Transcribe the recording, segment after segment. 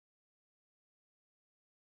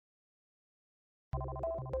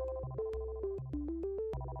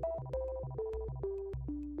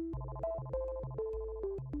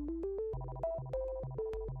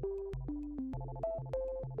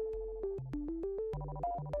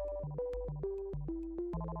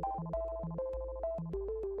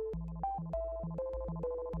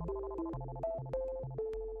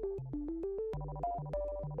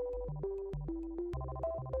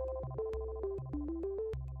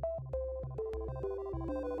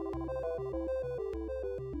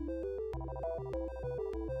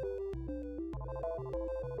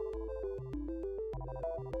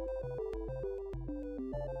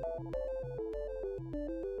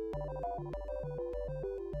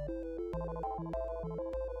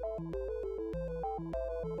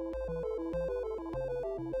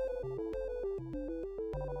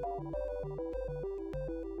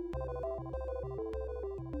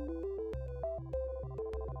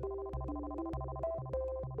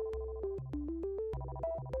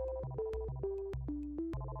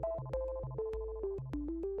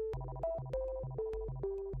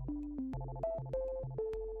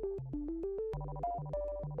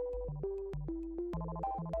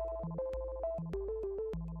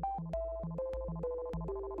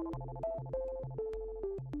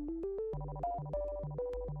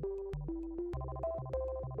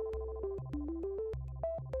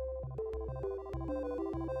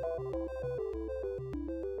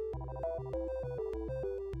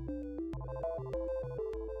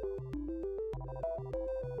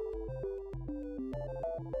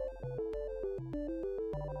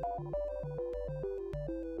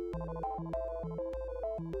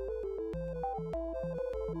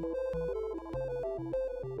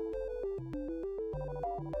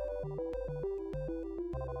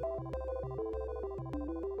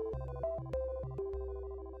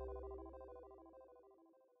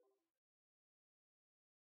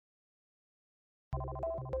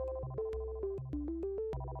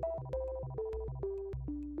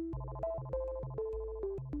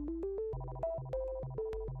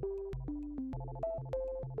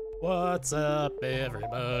What's up,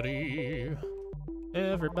 everybody?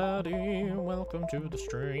 Everybody, welcome to the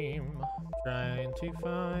stream. Trying to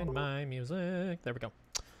find my music. There we go.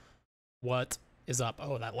 What is up?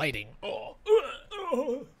 Oh, that lighting. Oh.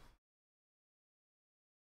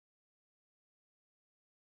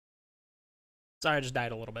 Sorry, I just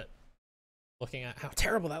died a little bit. Looking at how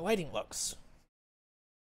terrible that lighting looks.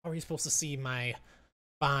 How are you supposed to see my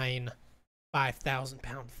fine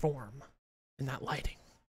 5,000-pound form in that lighting?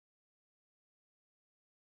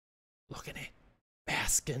 Look at it.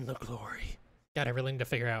 Bask in the glory. God, I really need to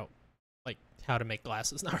figure out, like, how to make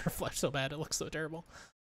glasses not reflect so bad. It looks so terrible.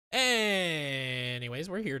 Anyways,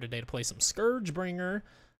 we're here today to play some ScourgeBringer,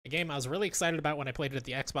 a game I was really excited about when I played it at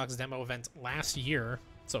the Xbox demo event last year.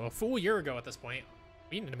 So a full year ago at this point.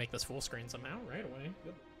 We need to make this full screen somehow right away.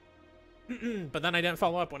 Good. But then I didn't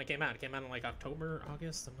follow up when it came out. It came out in like October,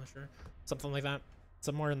 August, I'm not sure. Something like that.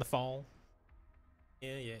 Somewhere in the fall.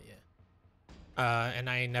 Yeah. And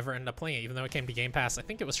I never ended up playing it, even though it came to Game Pass. I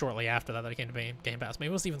think it was shortly after that it came to Game Pass. Maybe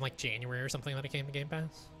it was even like January or something that it came to Game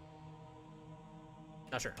Pass.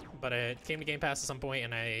 Not sure. But it came to Game Pass at some point,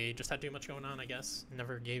 and I just had too much going on, I guess.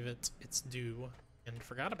 Never gave it its due and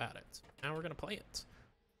forgot about it. Now we're going to play it.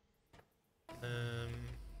 Oh,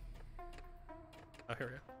 here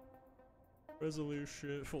we go.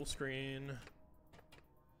 Resolution, full screen.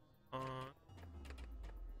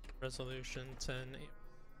 Resolution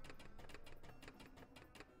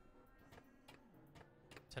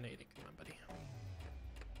 1080, come on, buddy.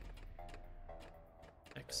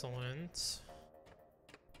 Excellent.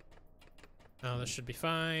 Oh, this should be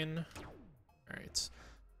fine. Alright.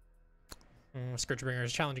 ScourgeBringer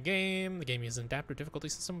is a challenging game. The game uses an adaptive difficulty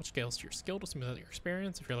system which scales to your skill to smooth out your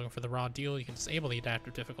experience. If you're looking for the raw deal, you can disable the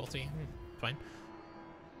adaptive difficulty. Fine.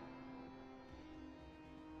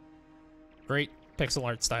 Great pixel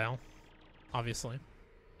art style, obviously.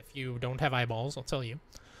 If you don't have eyeballs, I'll tell you.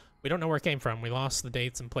 We don't know where it came from. We lost the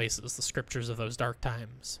dates and places, the scriptures of those dark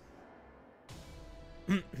times.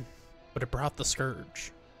 But it brought the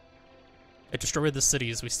scourge. It destroyed the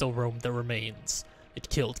cities we still roamed the remains. It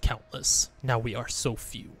killed countless. Now we are so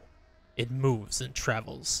few. It moves and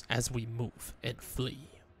travels as we move and flee.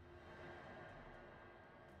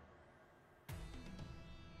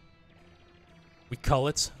 We call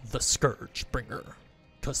it the ScourgeBringer,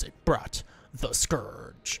 'cause it brought the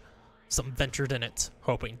scourge. Some ventured in it,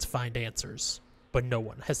 hoping to find answers, but no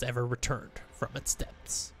one has ever returned from its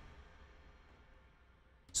depths.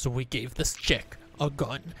 So we gave this chick a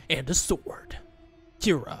gun and a sword.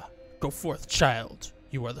 Kira, go forth, child.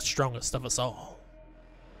 You are the strongest of us all.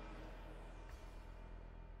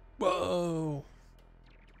 Whoa.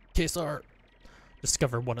 Kesar.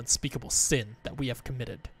 Discover what unspeakable sin that we have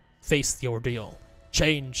committed. Face the ordeal.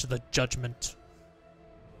 Change the judgment.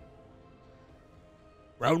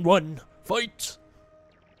 Round 1, fight!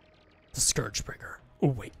 The ScourgeBringer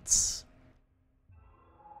awaits.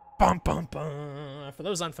 Bum bum bum. For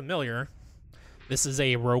those unfamiliar, this is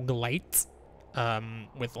a roguelite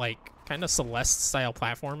with like kind of Celeste style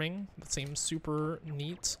platforming that seems super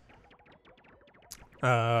neat.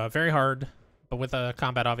 Very hard, but with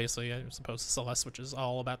combat obviously, as opposed to Celeste, which is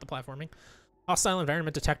all about the platforming. Hostile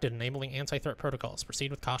environment detected, enabling anti-threat protocols.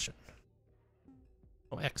 Proceed with caution.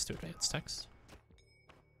 Oh, X to advance text.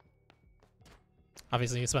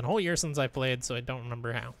 Obviously, it's been a whole year since I played, so I don't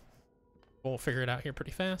remember how. We'll figure it out here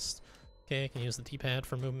pretty fast. Okay, I can use the D-pad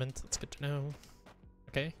for movement. That's good to know.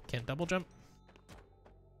 Okay, can't double jump.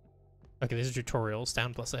 Okay, these are tutorials.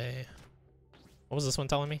 Down plus A. What was this one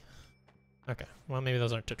telling me? Okay, well, maybe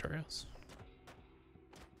those aren't tutorials.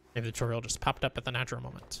 Maybe the tutorial just popped up at the natural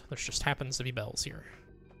moment. There just happens to be bells here.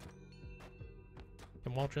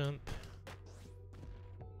 Can wall jump.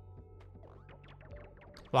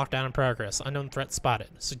 Lockdown in progress. Unknown threat spotted.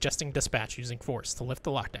 Suggesting dispatch using force to lift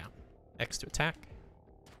the lockdown. X to attack.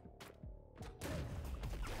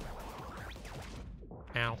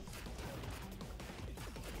 Ow.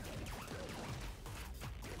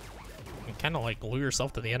 You can kind of like glue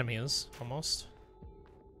yourself to the enemies, almost.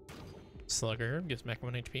 Slugger gives back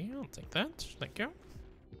 1 HP. I'll take that. Thank you.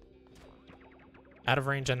 Out of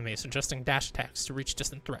range enemy, suggesting dash attacks to reach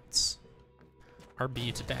distant threats.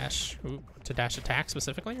 RB to dash. Ooh, to dash attack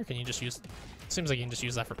specifically, or can you just use? Seems like you can just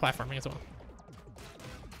use that for platforming as well.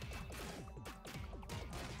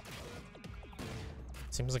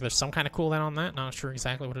 Seems like there's some kind of cooldown on that. Not sure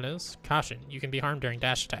exactly what it is. Caution: you can be harmed during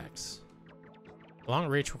dash attacks. Long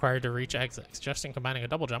reach required to reach exit, suggesting combining a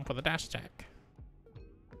double jump with a dash attack.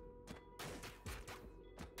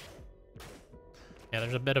 Yeah,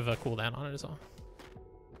 there's a bit of a cooldown on it as well.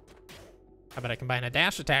 How about I combine a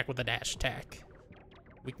dash attack with a dash attack?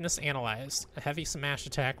 Weakness analyzed. A heavy smash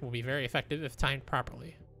attack will be very effective if timed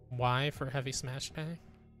properly. Why for a heavy smash attack?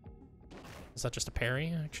 Is that just a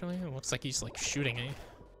parry, actually? It looks like he's like shooting me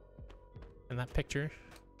in that picture.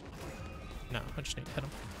 No, I just need to hit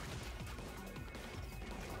him.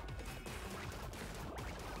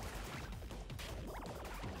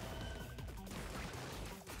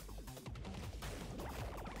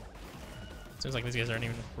 Seems like these guys aren't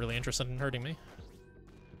even really interested in hurting me.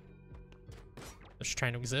 They're just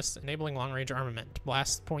trying to exist. Enabling long-range armament.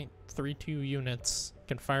 Blast .32 units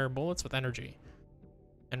can fire bullets with energy.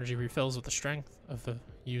 Energy refills with the strength of the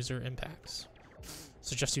user impacts.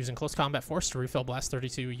 Suggest using close combat force to refill blast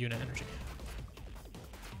 32 unit energy.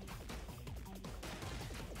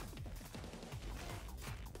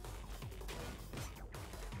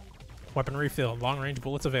 Weapon refill. Long-range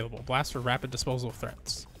bullets available. Blast for rapid disposal of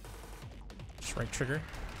threats. Just right trigger.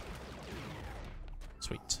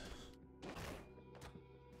 Sweet.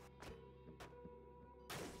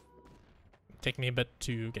 Take me a bit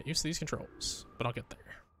to get used to these controls, but I'll get there.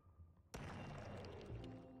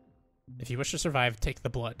 If you wish to survive, take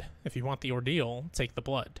the blood. If you want the ordeal, take the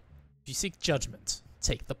blood. If you seek judgment,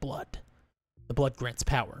 take the blood. The blood grants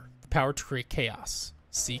power. The power to create chaos.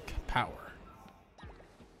 Seek power.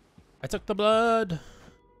 I took the blood.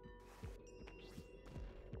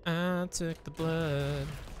 I took the blood.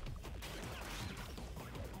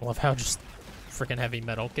 I love how just freaking heavy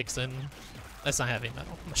metal kicks in. That's not heavy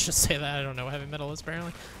metal. Let's just say that. I don't know what heavy metal is,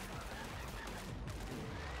 apparently.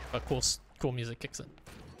 But cool music kicks in.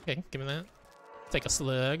 Okay, give me that. Take a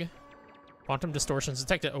slug. Quantum distortions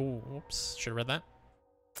detected. Oh, whoops. Should have read that.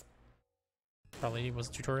 Probably was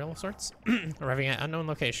a tutorial of sorts. Arriving at unknown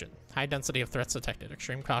location. High density of threats detected.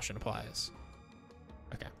 Extreme caution applies.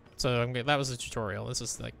 Okay. So that was a tutorial. This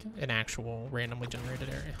is like an actual randomly generated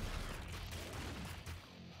area.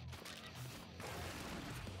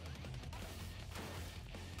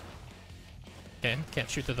 Okay, can't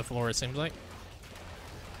shoot through the floor, it seems like.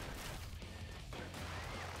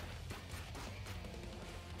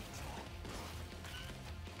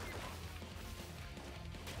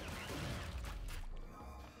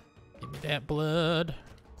 Give me that blood.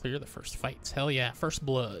 Clear the first fights. Hell yeah, first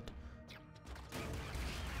blood.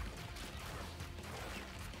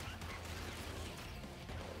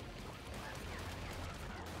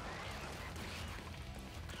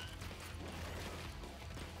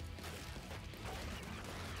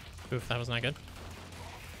 Oof, that was not good.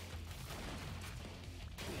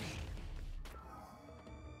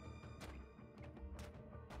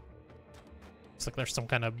 Looks like there's some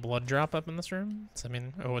kind of blood drop up in this room. I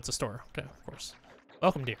mean, oh, it's a store. Okay, of course.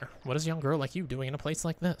 Welcome, dear. What is a young girl like you doing in a place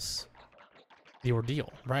like this? The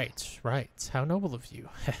ordeal. Right, right. How noble of you.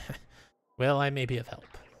 Well, I may be of help.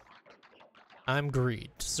 I'm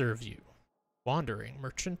Greed to serve you. Wandering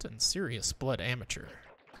merchant and serious blood amateur.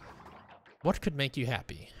 What could make you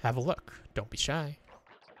happy? Have a look. Don't be shy.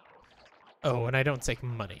 Oh, and I don't take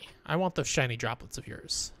money. I want those shiny droplets of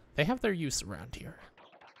yours. They have their use around here.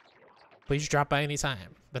 Please drop by any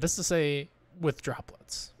time. That is to say, with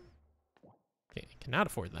droplets. Okay, cannot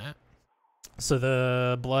afford that. So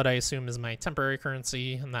the blood, I assume, is my temporary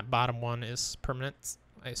currency, and that bottom one is permanent,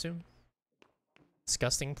 I assume.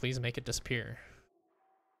 Disgusting, please make it disappear.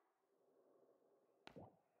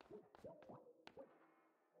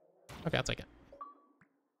 Okay, I'll take it.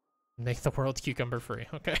 Make the world cucumber free.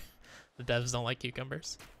 Okay. The devs don't like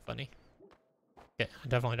cucumbers. Funny. Okay, I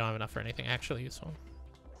definitely don't have enough for anything actually useful.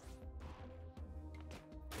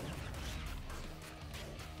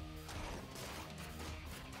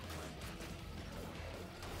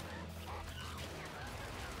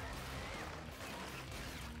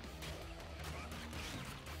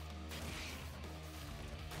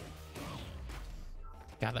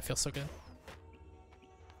 God, that feels so good.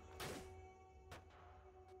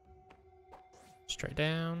 Straight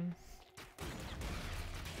down.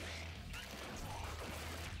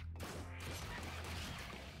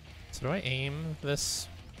 So do I aim this?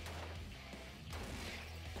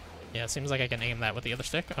 Yeah, it seems like I can aim that with the other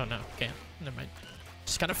stick. Oh no, can't. Never mind.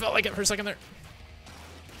 Just kind of felt like it for a second there.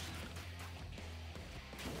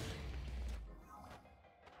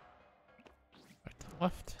 Right to the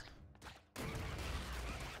left.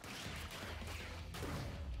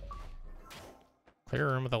 Clear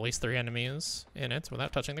a room with at least 3 enemies in it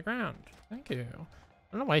without touching the ground. Thank you.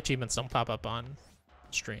 I don't know why achievements don't pop up on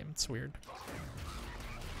stream. It's weird.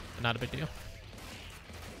 But not a big deal.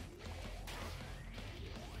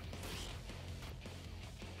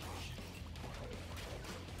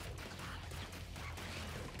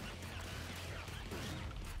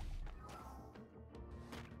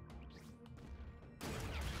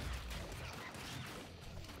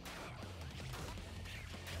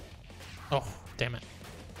 Oh, damn it.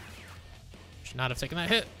 Should not have taken that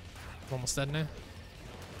hit. I'm almost dead now.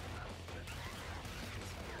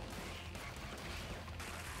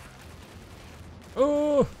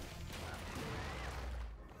 Oh!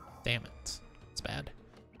 Damn it. It's bad.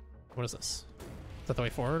 What is this? Is that the way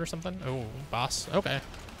forward or something? Oh, boss. Okay.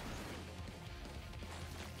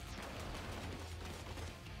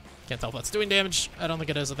 Can't tell if that's doing damage. I don't think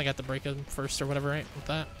it is. I think I have to break him first or whatever, right? With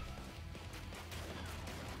that.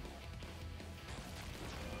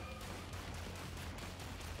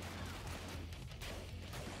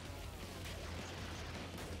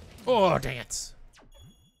 Oh, dang it.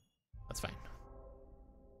 That's fine.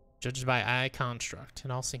 Judged by eye construct.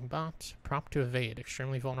 An all-seeing bot. Prompt to evade.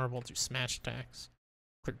 Extremely vulnerable to smash attacks.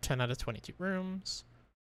 Cleared 10 out of 22 rooms.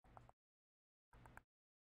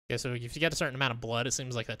 Okay, so if you get a certain amount of blood, it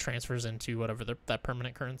seems like that transfers into whatever that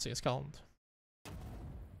permanent currency is called.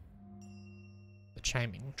 The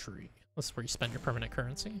chiming tree. This is where you spend your permanent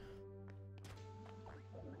currency.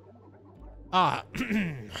 Ah,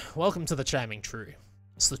 welcome to the chiming tree.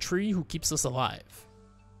 It's the tree who keeps us alive.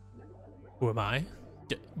 Who am I?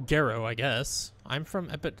 Garrow, I guess. I'm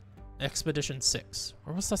from Expedition 6.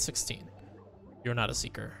 Or was that 16? You're not a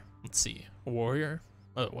seeker. Let's see. A warrior?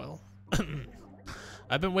 Oh, well.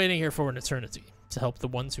 I've been waiting here for an eternity to help the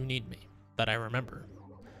ones who need me, that I remember.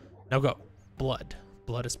 Now go. Blood.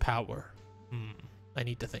 Blood is power. I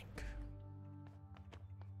need to think.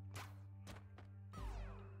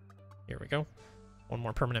 Here we go. One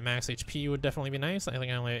more permanent max HP would definitely be nice. I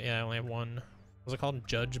think I only have one. What's it called?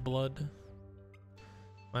 Judge Blood.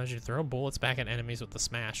 Allows you to throw bullets back at enemies with the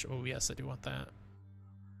smash. Oh yes, I do want that.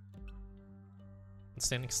 And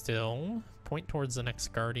standing still. Point towards the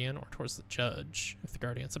next guardian or towards the judge if the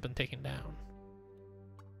guardians have been taken down.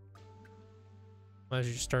 Allows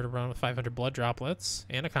you to start a run with 500 blood droplets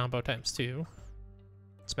and a combo ×2.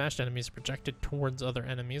 Smashed enemies are projected towards other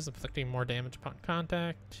enemies, inflicting more damage upon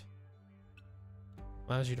contact.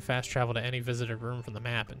 Allows you to fast travel to any visited room from the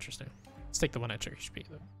map. Interesting. Let's take the one extra HP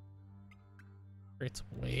though. Creates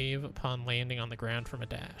a wave upon landing on the ground from a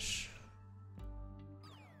dash.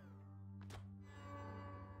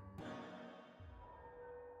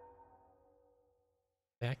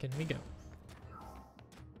 Back in we go.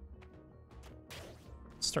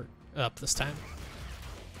 Start up this time.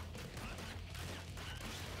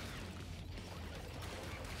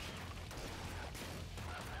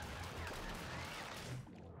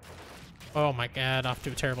 Oh my god, off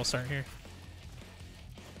to a terrible start here.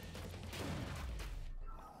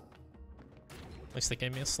 At least they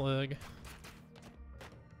gave me a slug.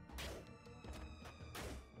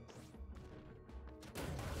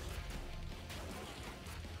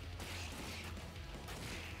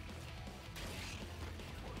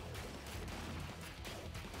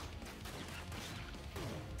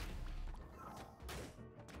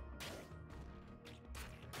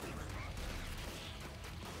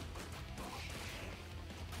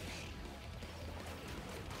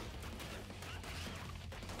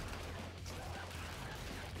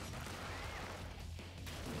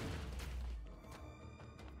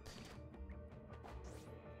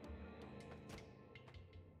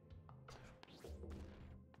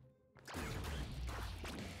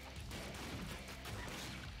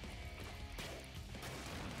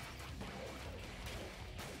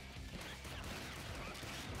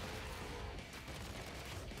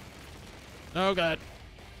 Oh god.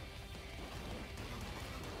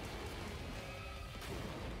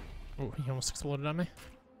 Oh, he almost exploded on me.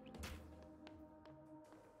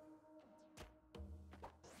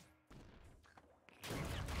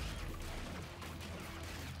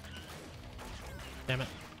 Damn it.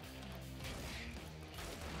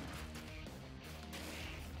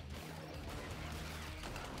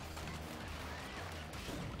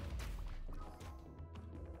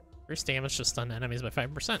 Increased damage to stun enemies by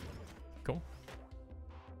 5%. Cool.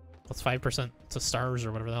 Plus 5% to stars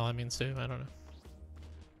or whatever the hell that means too. I don't know.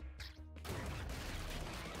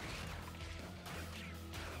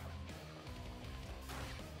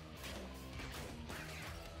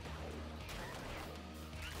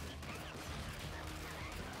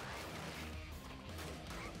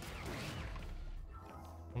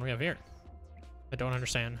 What do we have here? I don't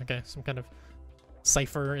understand. Okay, some kind of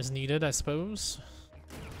cipher is needed, I suppose.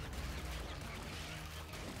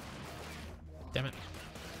 Damn it.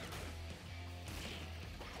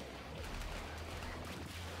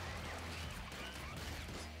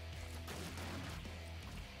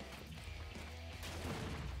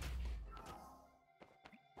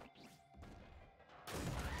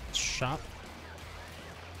 Shot.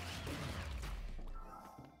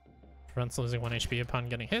 Prevents losing 1 HP upon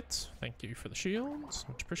getting hit. Thank you for the shields.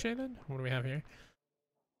 Much appreciated. What do we have here?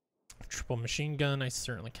 Triple machine gun. I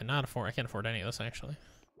certainly cannot afford. I can't afford any of this, actually.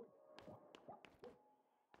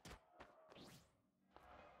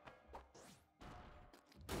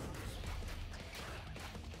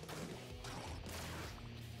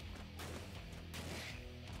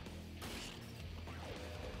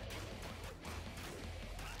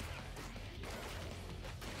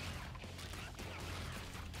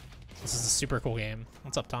 This is a super cool game.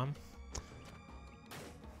 What's up, Tom?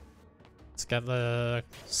 It's got the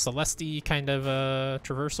Celeste kind of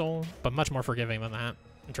traversal, but much more forgiving than that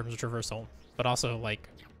in terms of traversal. But also, like,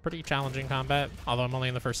 pretty challenging combat. Although I'm only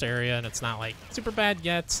in the first area and it's not, like, super bad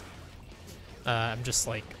yet. I'm just,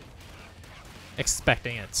 like,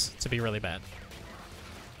 expecting it to be really bad.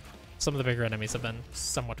 Some of the bigger enemies have been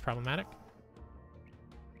somewhat problematic.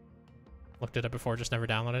 Looked it up before, just never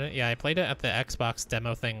downloaded it. Yeah, I played it at the Xbox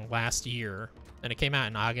demo thing last year, and it came out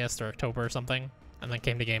in August or October or something, and then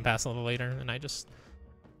came to Game Pass a little later, and I just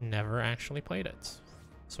never actually played it.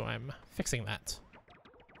 So I'm fixing that.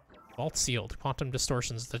 Vault sealed. Quantum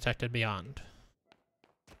distortions detected beyond.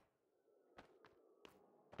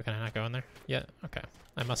 Can I not go in there? Yeah, okay.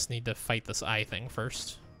 I must need to fight this eye thing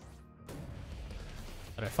first.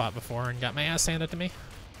 That I fought before and got my ass handed to me.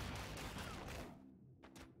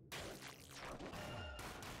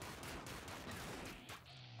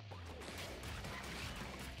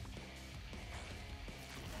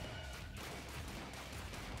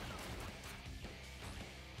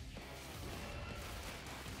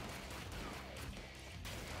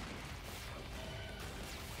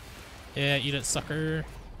 Yeah, eat it, sucker.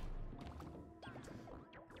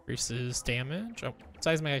 Increases damage. Oh,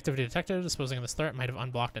 seismic activity detected. Disposing of this threat might have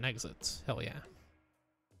unblocked an exit. Hell yeah.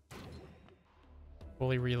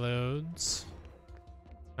 Fully reloads.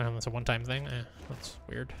 That's a one-time thing. That's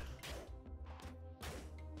weird.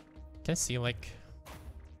 Can I see, like,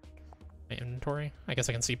 my inventory? I guess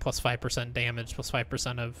I can see plus 5% damage, plus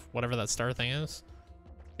 5% of whatever that star thing is.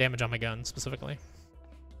 Damage on my gun, specifically.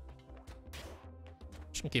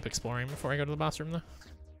 Just gonna keep exploring before I go to the boss room, though.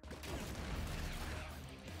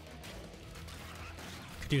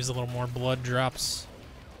 Could use a little more blood drops.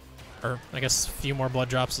 Or, I guess a few more blood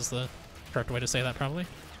drops is the correct way to say that, probably.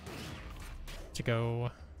 To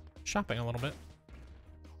go shopping a little bit.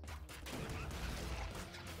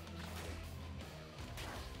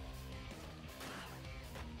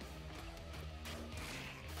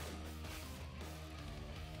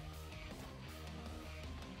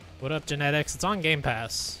 What up, Genetics? It's on Game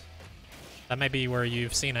Pass. That may be where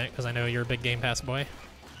you've seen it, because I know you're a big Game Pass boy.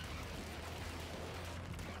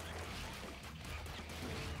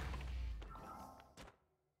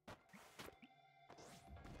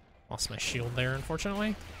 Lost my shield there,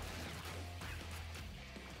 unfortunately.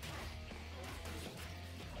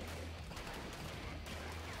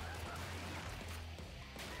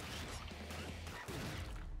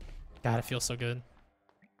 God, it feels so good.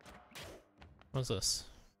 What's this?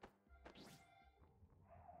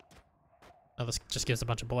 Oh, this just gives a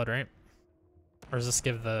bunch of blood, right? Or does this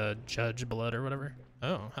give the judge blood or whatever?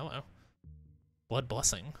 Oh, hello. Blood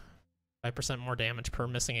blessing. 5% more damage per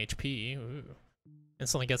missing HP. Ooh.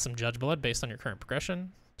 Instantly get some judge blood based on your current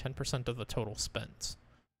progression. 10% of the total spent.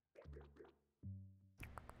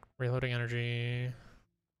 Reloading energy.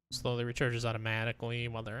 Slowly recharges automatically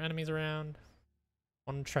while there are enemies around.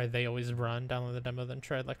 want to try They Always Run, download the demo, then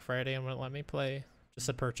tried like Friday and wouldn't let me play. Just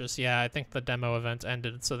said purchase. Yeah, I think the demo event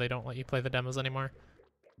ended, so they don't let you play the demos anymore.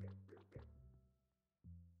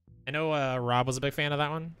 I know Rob was a big fan of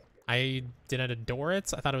that one. I didn't adore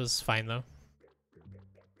it. I thought it was fine, though.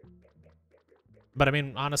 But I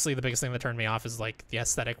mean, honestly, the biggest thing that turned me off is like the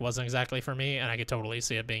aesthetic wasn't exactly for me, and I could totally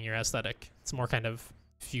see it being your aesthetic. It's more kind of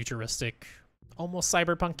futuristic, almost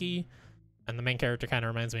cyberpunky, and the main character kind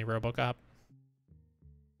of reminds me of RoboCop,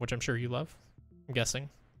 which I'm sure you love. I'm guessing,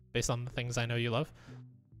 based on the things I know you love.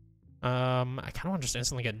 I kind of want to just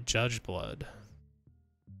instantly get Judge Blood.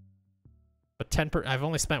 But I've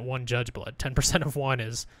only spent 1 Judge Blood. 10% of 1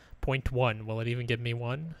 is 0.1. Will it even give me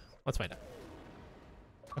 1? Let's find out.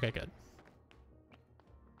 Okay, good.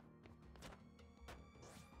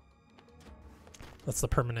 That's the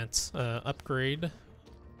permanent upgrade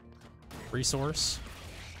resource,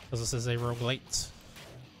 because this is a roguelite.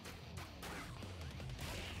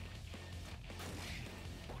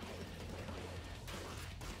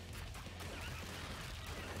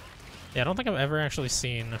 Yeah, I don't think I've ever actually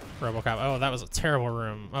seen RoboCop. Oh, that was a terrible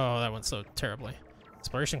room. Oh, that went so terribly.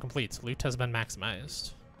 Exploration complete. Loot has been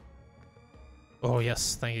maximized. Oh,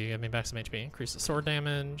 yes. Thank you. Give me back some HP. Increases sword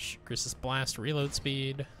damage. Increases blast reload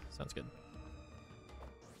speed. Sounds good.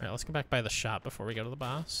 Alright, let's go back by the shop before we go to the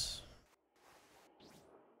boss.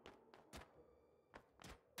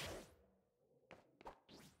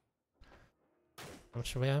 How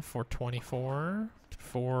much do we have? 424.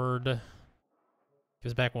 Ford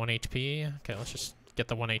gives back 1 HP. Okay, let's just get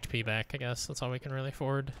the 1 HP back, I guess. That's all we can really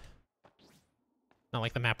afford. Not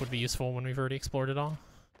like the map would be useful when we've already explored it all.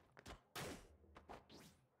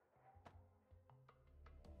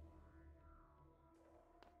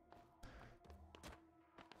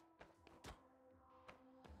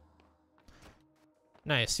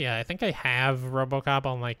 Nice, yeah, I think I have RoboCop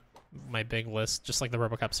on like my big list, just like the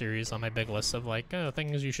RoboCop series on my big list of like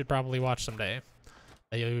things you should probably watch someday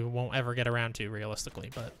that you won't ever get around to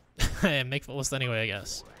realistically, but make the list anyway, I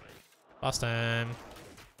guess. Boss time.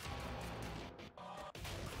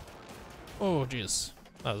 Oh, jeez.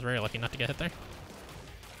 I was very lucky not to get hit there.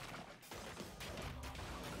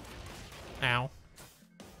 Ow.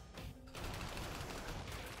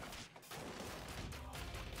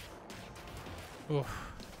 Oof.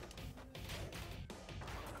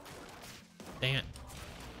 Dang it.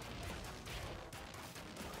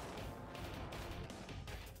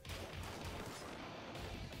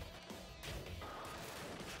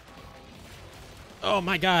 Oh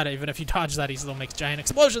my god, even if you dodge that, he still makes giant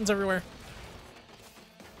explosions everywhere.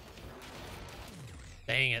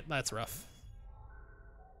 Dang it, that's rough.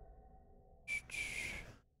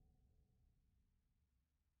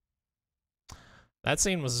 That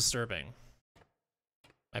scene was disturbing,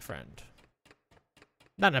 my friend.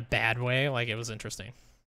 Not in a bad way, like it was interesting.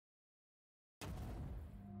 But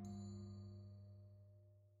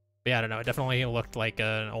yeah, I don't know, it definitely looked like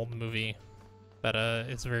an old movie that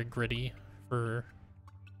is very gritty for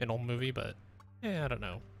an old movie, but yeah, I don't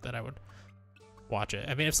know that I would watch it.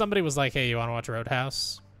 I mean, if somebody was like, hey, you want to watch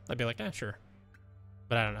Roadhouse? I'd be like, eh, sure.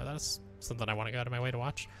 But I don't know, that's something I want to go out of my way to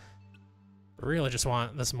watch. Really just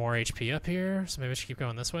want this more HP up here, so maybe I should keep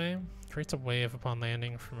going this way. Creates a wave upon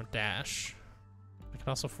landing from a dash. I can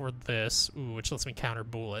also afford this, ooh, which lets me counter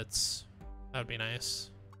bullets. That would be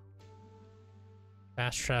nice.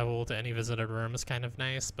 Fast travel to any visited room is kind of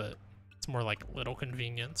nice, but it's more like little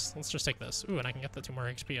convenience. Let's just take this. Ooh, and I can get the 2 more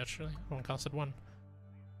HP actually. One costed 1.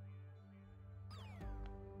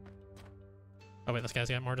 Oh wait, this guy's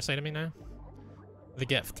got more to say to me now? The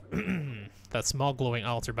gift. That small glowing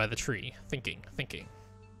altar by the tree. Thinking.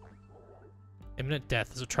 Imminent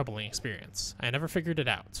death is a troubling experience. I never figured it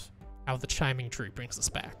out. How the chiming tree brings us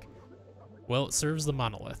back. Well, it serves the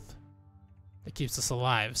monolith. It keeps us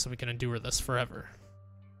alive so we can endure this forever.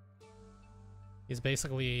 He's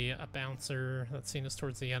basically a bouncer. That scene is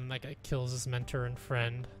towards the end. That guy kills his mentor and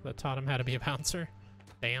friend that taught him how to be a bouncer.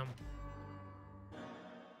 Damn.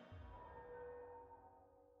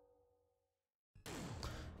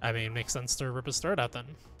 I mean, makes sense to rip his throat out then.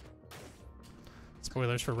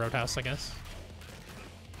 Spoilers for Roadhouse, I guess.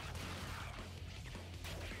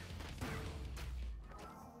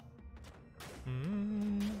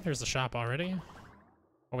 Here's the shop already.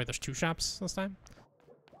 Oh wait, there's 2 shops this time?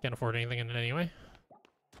 Can't afford anything in it anyway.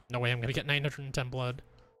 No way I'm gonna get 910 blood.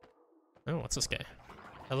 Oh, what's this guy?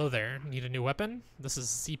 Hello there, need a new weapon? This is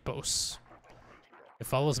Zepos. It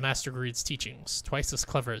follows Master Greed's teachings, twice as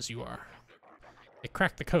clever as you are. It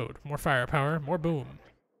cracked the code. More firepower, more boom.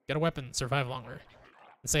 Get a weapon, survive longer.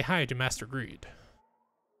 And say hi to Master Greed.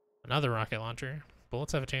 Another rocket launcher.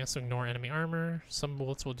 Bullets have a chance to ignore enemy armor. Some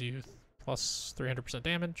bullets will do plus 300%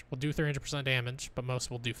 damage. We'll do 300% damage, but most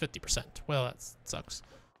will do 50%. Well, that sucks.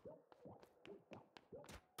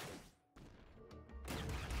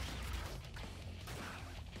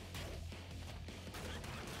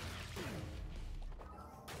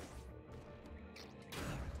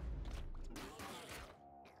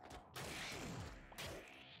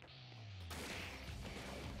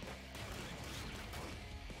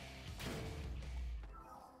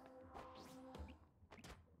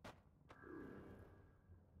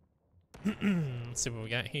 Let's see what we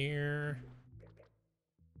got here.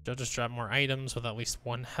 Judges drop more items with at least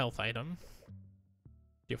one health item.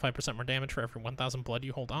 Do 5% more damage for every 1,000 blood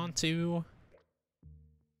you hold on to.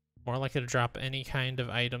 More likely to drop any kind of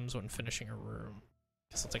items when finishing a room.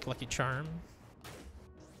 Guess I'll take Lucky Charm.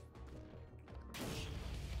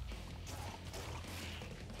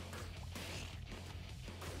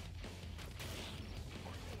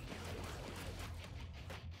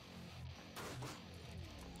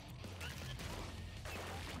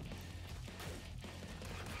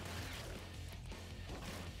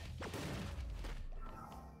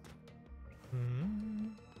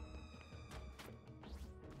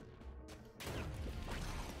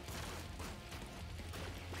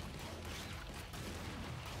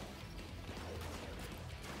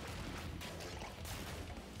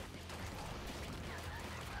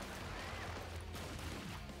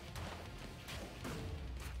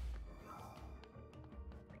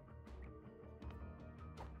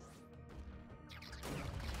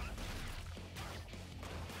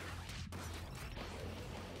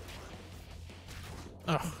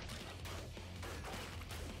 Oh.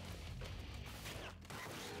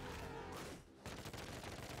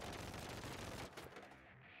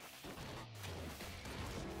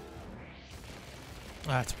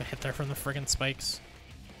 Ah, it's been hit there from the friggin' spikes.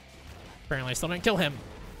 Apparently I still didn't kill him.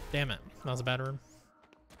 Damn it. That was a bad room.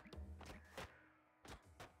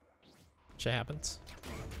 Shit happens.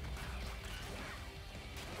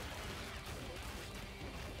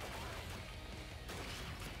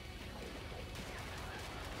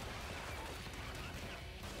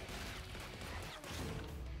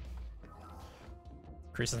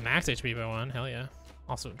 Increases max HP by 1, hell yeah.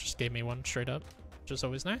 Also just gave me 1 straight up, which is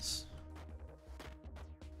always nice.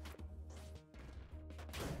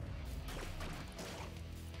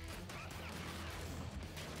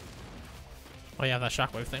 Oh yeah, that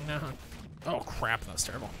shockwave thing now, huh? Oh crap, that's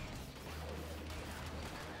terrible.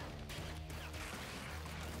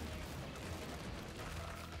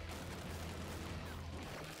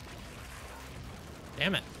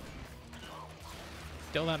 Damn it.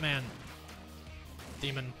 Kill that man.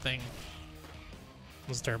 Demon thing. It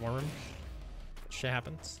was a terrible room. Shit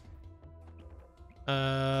happens.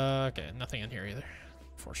 Okay, nothing in here either.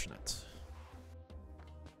 Fortunate.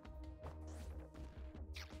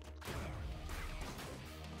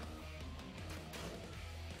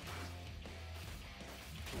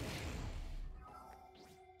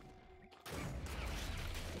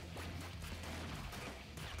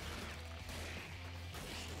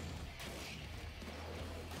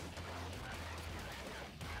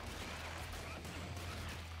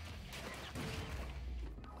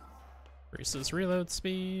 Increases reload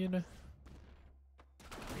speed.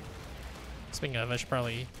 Speaking of, I should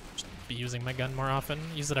probably just be using my gun more often.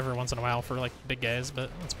 Use it every once in a while for like big guys, but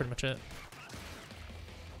that's pretty much it.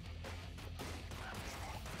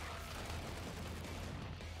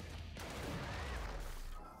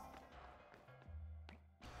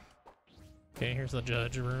 Okay, here's the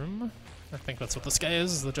judge room. I think that's what this guy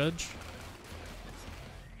is the judge.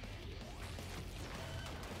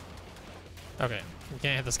 Okay, you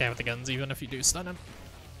can't hit this guy with the guns even if you do stun him.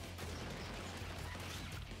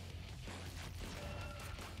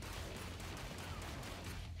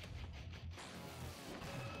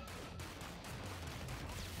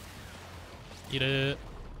 Eat it.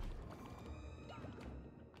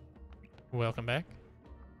 Welcome back.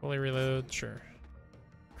 Fully reload, sure.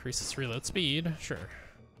 Increases reload speed, sure.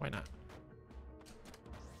 Why not?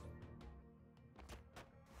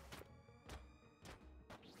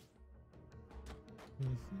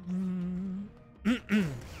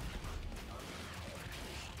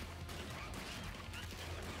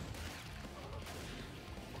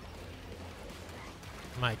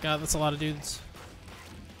 My god, that's a lot of dudes.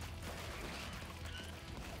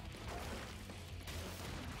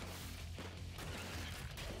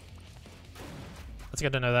 It's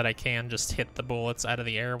good to know that I can just hit the bullets out of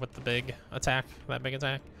the air with the big attack, that big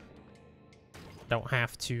attack. Don't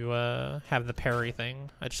have to have the parry thing.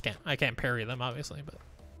 I can't parry them obviously, but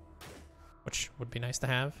which would be nice to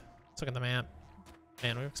have. Let's look at the map.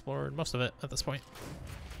 Man, we've explored most of it at this point.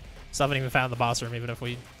 Still haven't even found the boss room, even if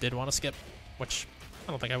we did want to skip, which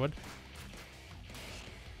I don't think I would.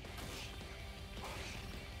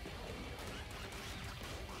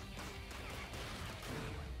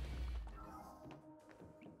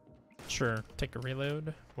 Sure, take a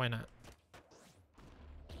reload. Why not?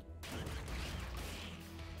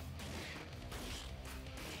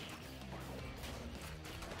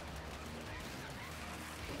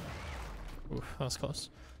 Oof, that was close.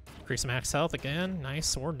 Increase max health again. Nice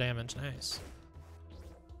sword damage. Nice.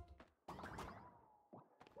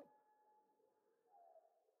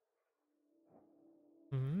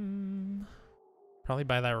 Probably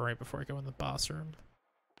buy that right before I go in the boss room.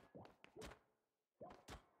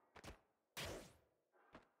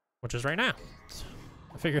 Which is right now.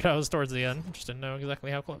 I figured I was towards the end. Just didn't know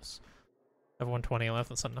exactly how close. I have 120 left.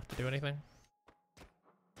 That's not enough to do anything.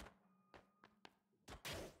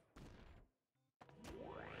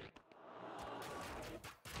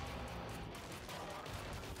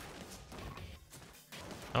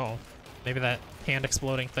 Oh, maybe that hand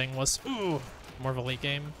exploding thing was more of a late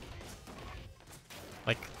game.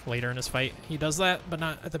 Like later in his fight, he does that, but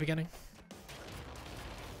not at the beginning.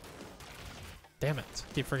 Damn it!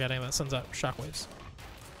 Keep forgetting that sends out shockwaves.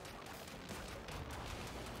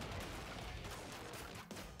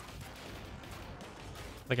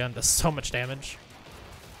 The gun does so much damage.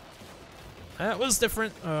 That was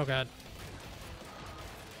different. Oh god.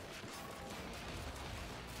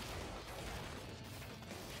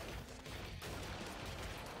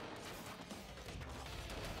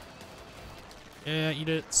 Yeah, eat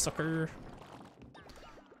it, sucker.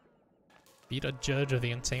 Beat a judge of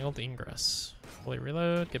the entangled ingress. Fully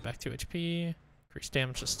reload, get back 2 HP. Increase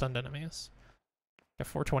damage to stunned enemies. Got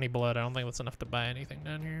 420 blood. I don't think that's enough to buy anything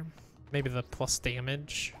down here. Maybe the plus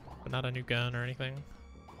damage, but not a new gun or anything.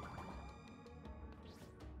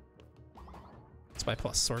 Let's buy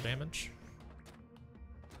plus sword damage.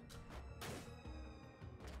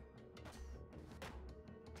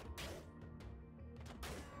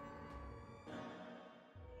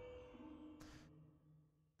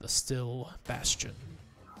 The Still Bastion.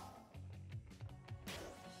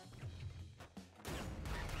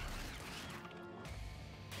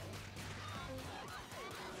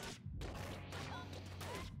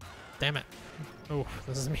 Damn it. Oh,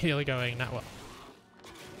 this is immediately going not well.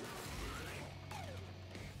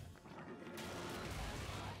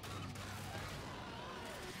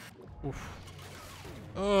 Oof.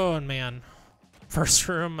 Oh, man. First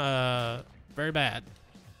room, very bad.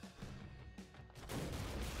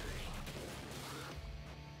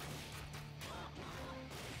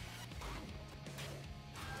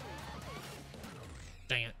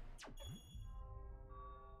 Dang it.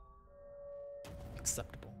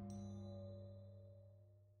 Acceptable.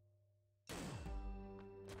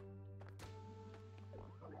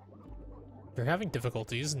 If you're having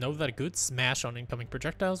difficulties, know that a good smash on incoming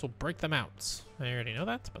projectiles will break them out. I already know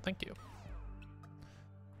that, but thank you.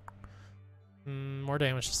 More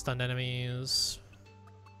damage to stunned enemies.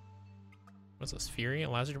 What's this? Fury?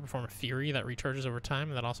 Allows you to perform a Fury that recharges over time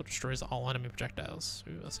and that also destroys all enemy projectiles.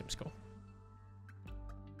 Ooh, that seems cool.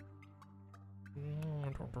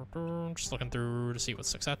 Just looking through to see what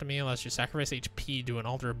sticks out to me. Allows you to sacrifice HP to an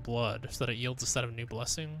altar of blood so that it yields a set of new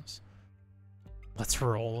blessings. Let's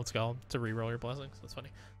roll. It's called to re-roll your blessings. That's funny.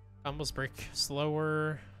 Combos break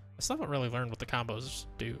slower. I still haven't really learned what the combos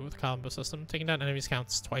do with the combo system. Taking down enemies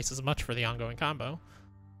counts twice as much for the ongoing combo.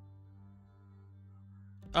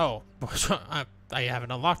 Oh, I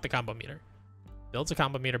haven't unlocked the combo meter. Builds a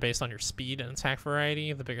combo meter based on your speed and attack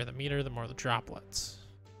variety. The bigger the meter, the more the droplets.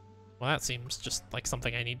 Well, that seems just like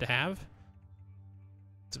something I need to have.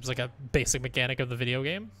 Seems like a basic mechanic of the video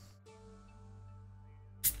game.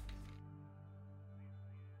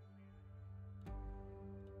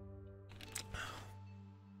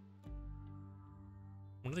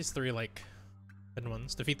 One of these three, like, hidden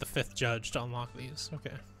ones. Defeat the 5th judge to unlock these.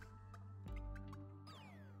 Okay.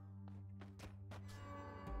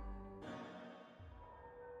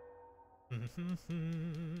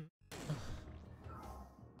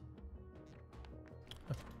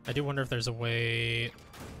 I do wonder if there's a way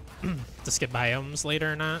to skip biomes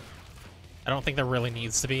later or not. I don't think there really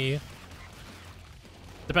needs to be.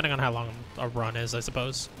 Depending on how long a run is, I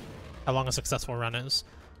suppose. How long a successful run is.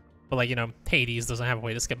 But, like, you know, Hades doesn't have a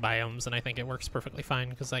way to skip biomes, and I think it works perfectly fine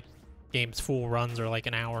because that game's full runs are like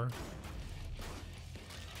an hour.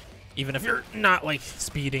 Even if you're not, like,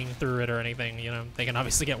 speeding through it or anything, you know, they can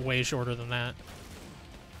obviously get way shorter than that.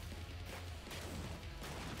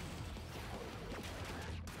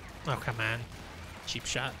 Oh, come on. Cheap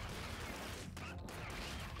shot.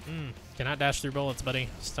 Cannot dash through bullets, buddy.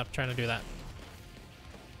 Stop trying to do that.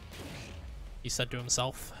 he said to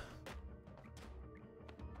himself.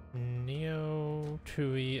 Neo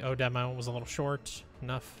Tui demo was a little short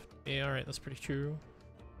enough. Yeah, alright, that's pretty true.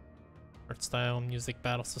 Art style, music,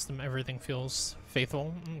 battle system, everything feels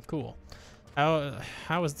faithful. Cool.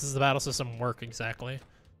 Does the battle system work exactly?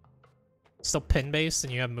 Still pin based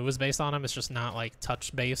and you have moves based on them, it's just not like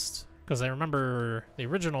touch based. Because I remember the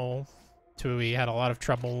original Tui had a lot of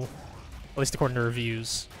trouble, at least according to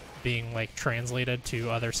reviews, being like translated to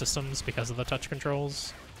other systems because of the touch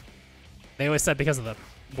controls. They always said because of the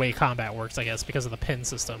way combat works, I guess, because of the pin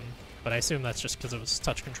system, but I assume that's just because it was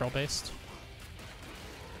touch control based.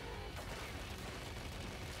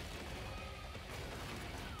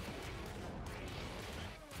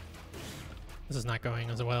 This is not going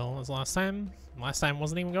as well as last time. Last time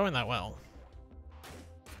wasn't even going that well.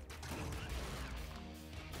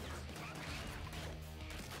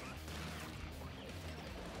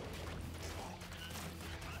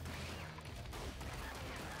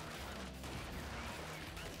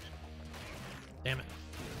 Damn it.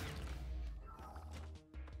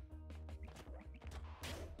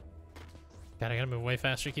 God, I gotta move way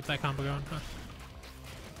faster to keep that combo going, huh?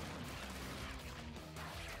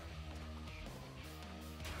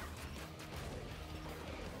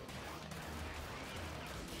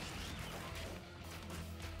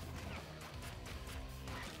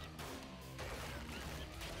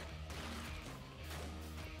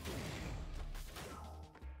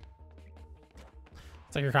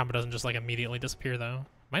 So your combo doesn't just like immediately disappear though.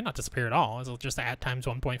 Might not disappear at all. It'll just add times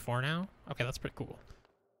 1.4 now. Okay, that's pretty cool.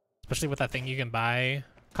 Especially with that thing you can buy.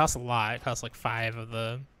 Costs a lot. It costs like 5 of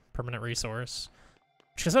the permanent resource.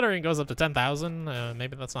 Which, considering it goes up to 10,000,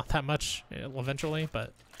 maybe that's not that much eventually,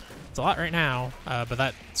 but it's a lot right now. But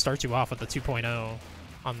that starts you off with the 2.0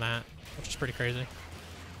 on that, which is pretty crazy.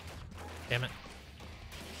 Damn it.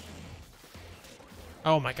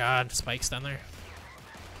 Oh my god, spikes down there.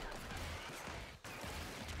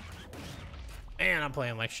 Man, I'm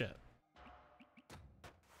playing like shit.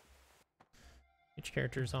 Each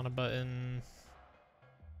character's on a button.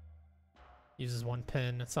 Uses 1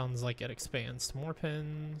 pin. It sounds like it expands to more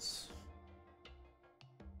pins.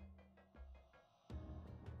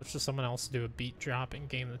 Let's just someone else do a beat drop and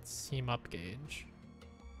gain the team up gauge.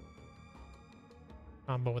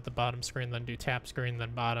 Combo with the bottom screen, then do tap screen,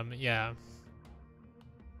 then bottom. Yeah.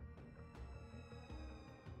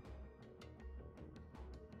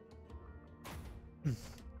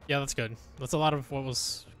 Yeah, that's good. That's a lot of what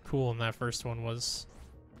was cool in that first one was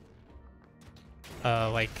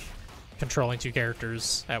like controlling 2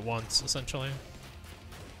 characters at once, essentially.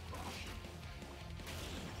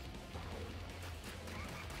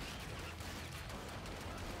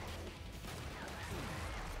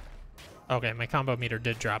 Okay, my combo meter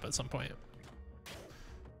did drop at some point.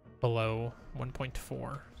 Below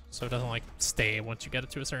 1.4. So it doesn't like stay once you get it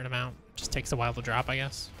to a certain amount. It just takes a while to drop, I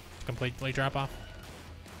guess. To completely drop off.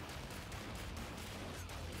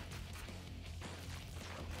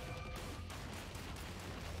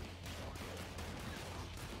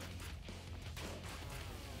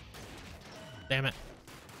 Damn it.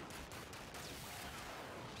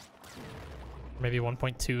 Maybe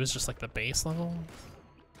 1.2 is just like the base level?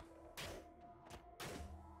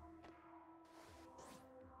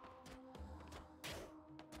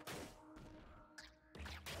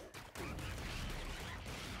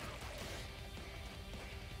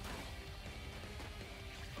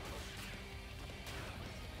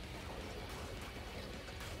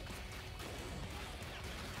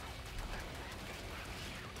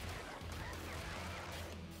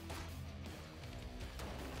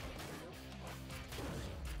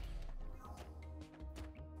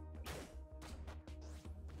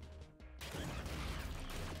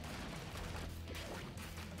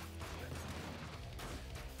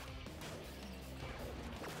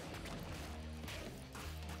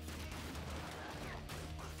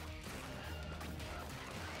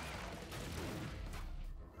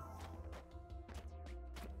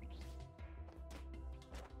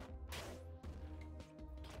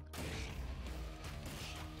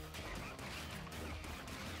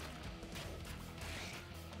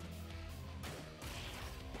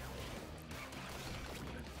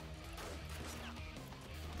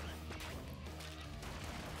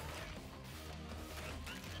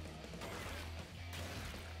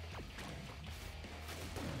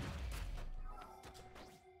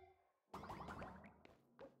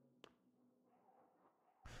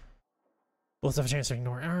 Bullets have a chance to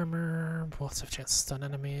ignore armor. Bullets have a chance to stun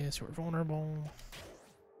enemies who are vulnerable.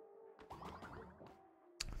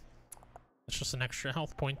 It's just an extra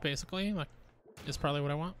health point, basically. Like, is probably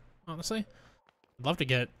what I want, honestly. I'd love to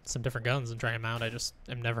get some different guns and try them out. I just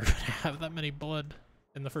am never gonna have that many blood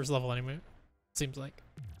in the first level anyway. Seems like.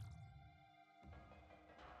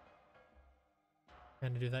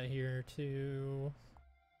 Trying to do that here too.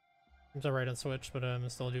 Seems alright on Switch, but I'm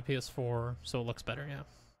still do PS4, so it looks better, yeah.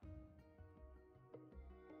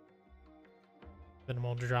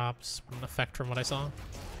 Minimal drops, wouldn't affect from what I saw.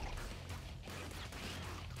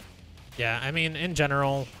 Yeah, I mean, in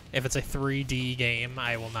general, if it's a 3D game,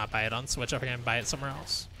 I will not buy it on Switch. I can buy it somewhere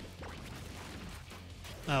else.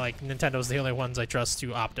 Like, Nintendo's the only ones I trust to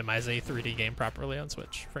optimize a 3D game properly on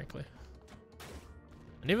Switch, frankly.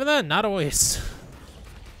 And even then, not always.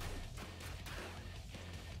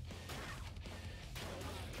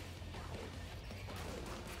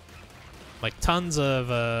 Like, tons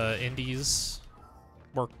of indies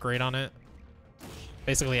work great on it.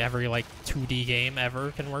 Basically every, like, 2D game ever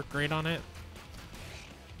can work great on it.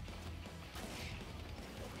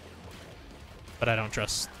 But I don't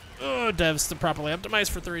trust devs to properly optimize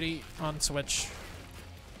for 3D on Switch.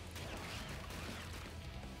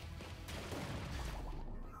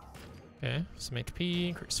 Okay, some HP,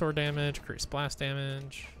 increase sword damage, increase blast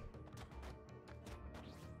damage.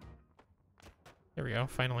 There we go,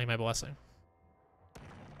 finally my blessing.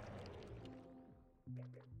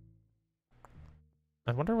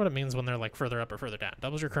 I wonder what it means when they're like further up or further down.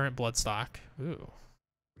 Doubles your current blood stock. Ooh.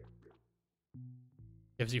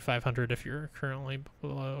 Gives you 500 if you're currently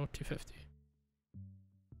below 250.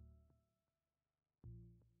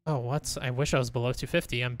 Oh, what? I wish I was below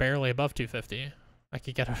 250. I'm barely above 250. I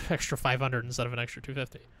could get an extra 500 instead of an extra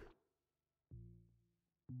 250.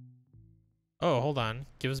 Oh, hold on.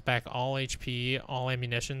 Gives back all HP, all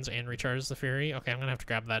ammunitions, and recharges the Fury. Okay, I'm gonna have to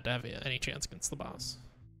grab that to have any chance against the boss.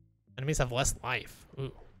 Enemies have less life.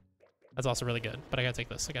 Ooh. That's also really good, but I gotta take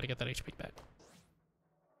this. I gotta get that HP back.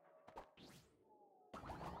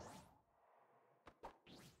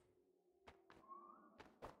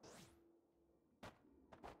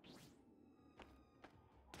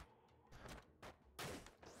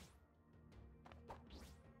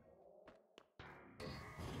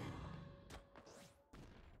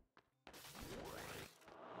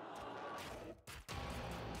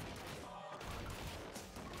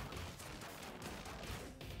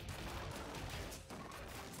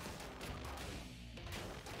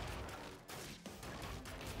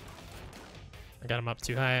 I got him up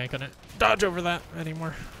too high. I couldn't dodge over that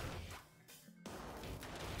anymore.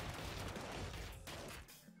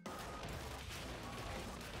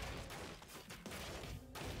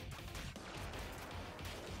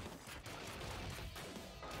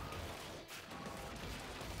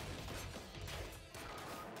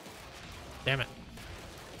 Damn it.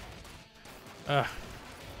 Ugh.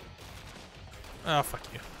 Oh, fuck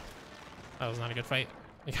you. That was not a good fight.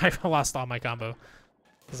 I lost all my combo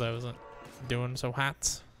because I wasn't doing so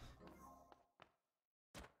hot.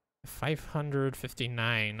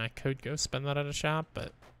 559. I could go spend that at a shop, but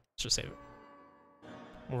let's just save it.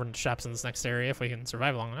 We're in the shops in this next area if we can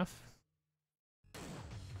survive long enough.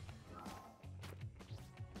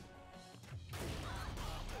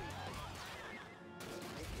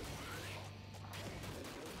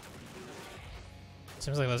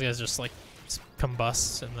 Seems like those guys just like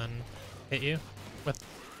combust and then hit you with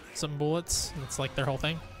some bullets. It's like their whole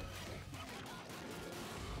thing.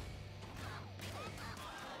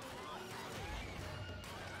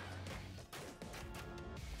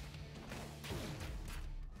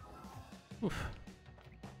 Oof.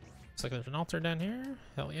 Looks like there's an altar down here.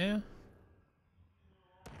 Hell yeah.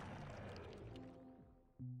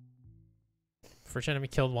 For each enemy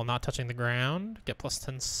killed while not touching the ground, get plus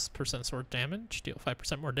 10% sword damage. Deal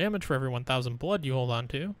 5% more damage for every 1,000 blood you hold on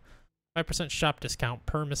to. 5% shop discount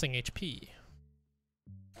per missing HP.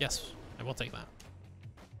 Yes, I will take that.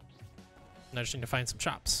 And I just need to find some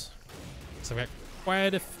shops. So I've got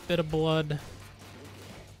quite a bit of blood.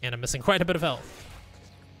 And I'm missing quite a bit of health.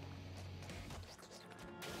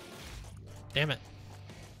 Damn it.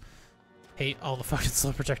 Hate all the fucking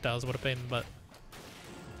slow projectiles. What a pain in the butt.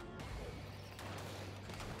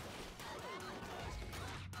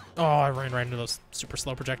 Oh, I ran right into those super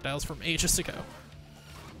slow projectiles from ages ago.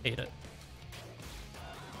 Hate it.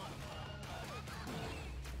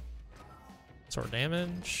 Sword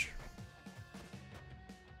damage.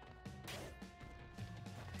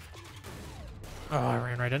 Oh, I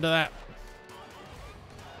ran right into that.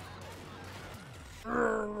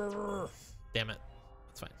 Damn it.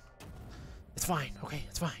 It's fine. It's fine. Okay,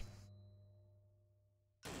 it's fine.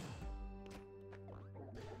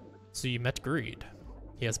 So you met Greed.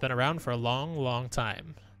 He has been around for a long, long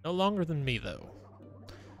time. No longer than me, though.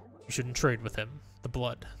 You shouldn't trade with him. The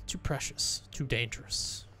blood. Too precious. Too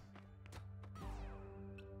dangerous.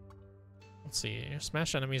 Let's see.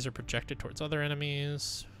 Smash enemies are projected towards other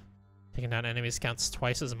enemies. Taking down enemies counts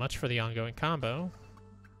twice as much for the ongoing combo.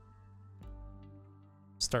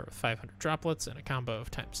 Start with 500 droplets and a combo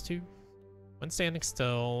of ×2. When standing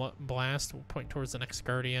still, blast will point towards the next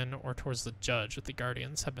guardian or towards the judge if the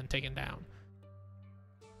guardians have been taken down.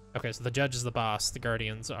 Okay, so the judge is the boss. The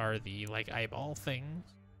guardians are the, like, eyeball things.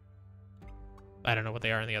 I don't know what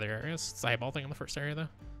they are in the other areas. It's the eyeball thing in the first area, though.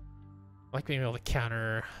 I like being able to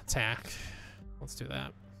counter attack. Let's do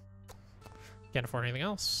that. Can't afford anything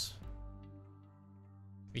else.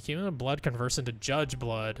 The cumulative blood converts into judge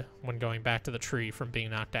blood when going back to the tree from being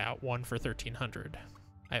knocked out. 1 for 1300.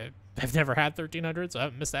 I've never had 1300, so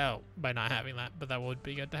I've missed out by not having that, but that would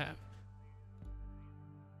be good to have.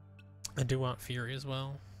 I do want Fury as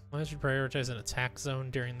well. Why should prioritize an attack zone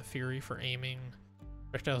during the Fury for aiming?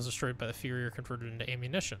 Projectiles destroyed by the Fury are converted into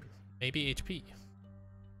ammunition. Maybe HP.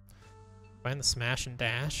 Find the smash and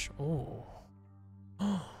dash. Oh.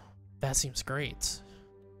 That seems great.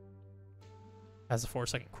 Has a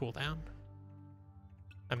 4-second cooldown.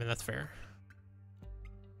 I mean, that's fair.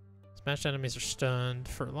 Smashed enemies are stunned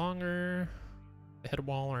for longer. They hit a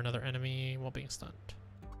wall or another enemy while being stunned.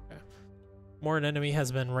 Okay. More an enemy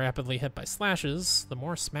has been rapidly hit by slashes, the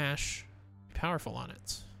more smash be powerful on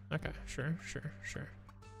it. Okay, sure.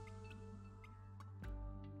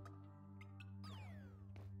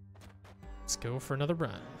 Let's go for another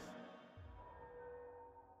run.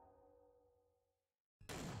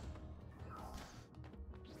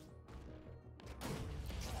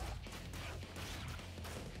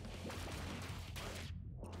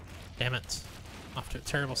 Damn it. Off to a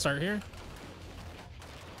terrible start here.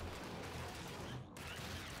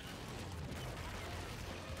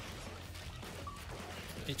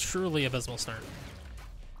 A truly abysmal start.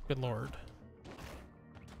 Good lord.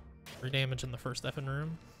 3 damage in the first effing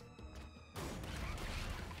room.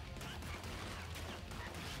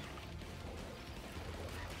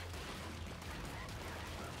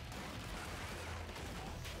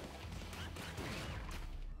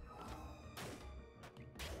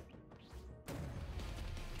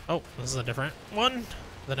 Oh, this is a different one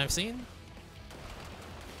than I've seen.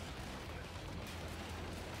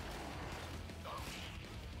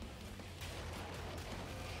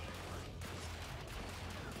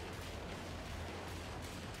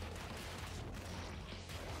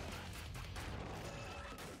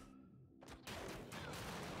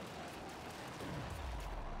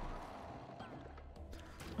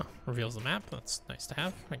 Oh, reveals the map. That's nice to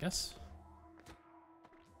have, I guess.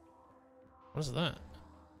 What is that?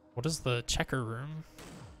 What is the checker room?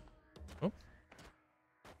 Oh.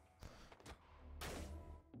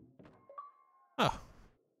 Oh.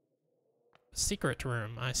 Secret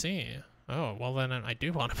room, I see. Oh, well then I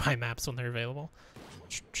do want to buy maps when they're available.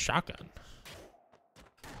 Shotgun.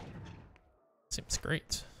 Seems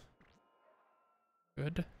great.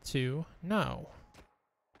 Good to know.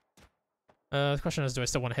 The question is, do I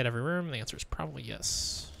still want to hit every room? The answer is probably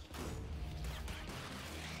yes.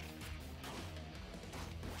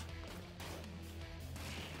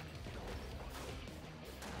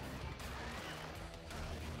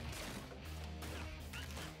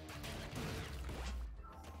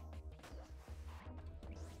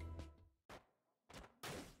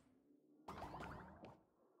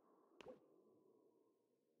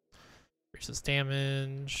 Increases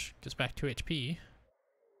damage, goes back 2 HP.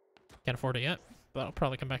 Can't afford it yet, but I'll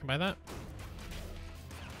probably come back and buy that.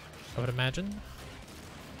 I would imagine.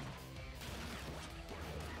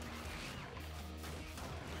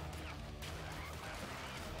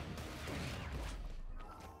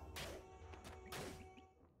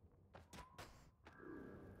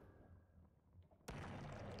 I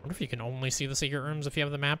wonder if you can only see the secret rooms if you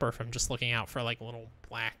have the map, or if I'm just looking out for like little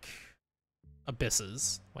black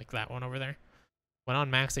abysses like that one over there. When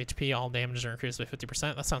on max HP, all damages are increased by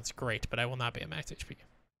 50%. That sounds great, but I will not be at max HP.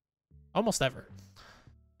 Almost ever.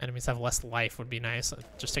 Enemies have less life would be nice.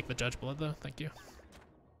 Just take the judge blood though. Thank you.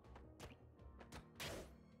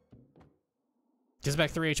 Gives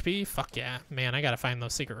back 3 HP? Fuck yeah. Man, I gotta find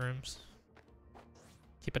those secret rooms.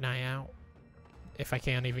 Keep an eye out. If I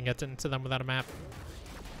can even get into them without a map.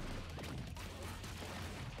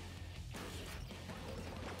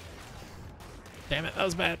 Damn it, that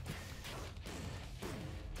was bad.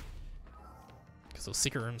 Because those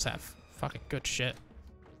secret rooms have fucking good shit.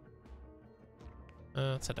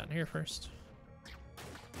 Let's head down here first.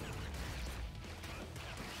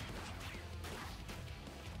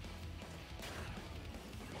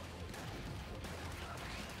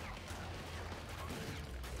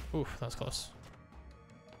 Oof, that was close.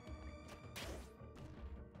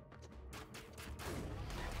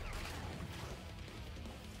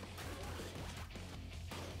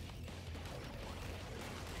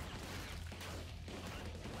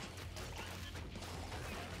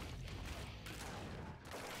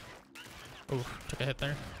 Oof, took a hit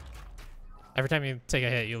there. Every time you take a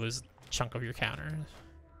hit, you lose a chunk of your counter.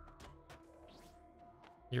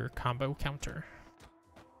 Your combo counter.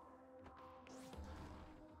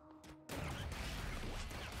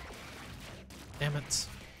 Damn it.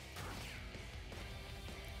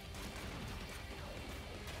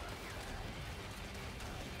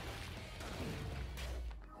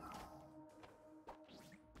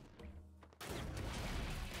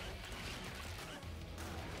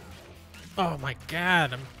 Oh my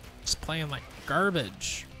god, I'm just playing like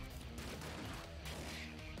garbage.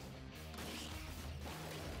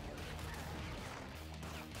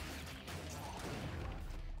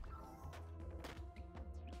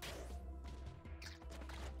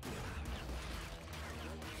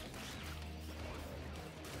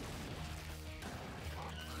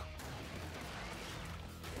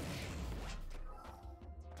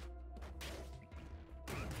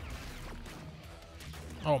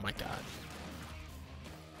 Oh my god.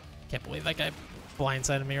 Can't believe that guy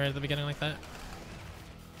blindsided me right at the beginning like that.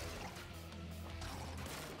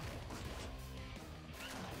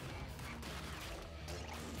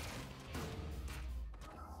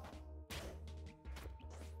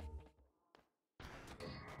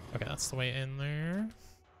 Okay, that's the way in there.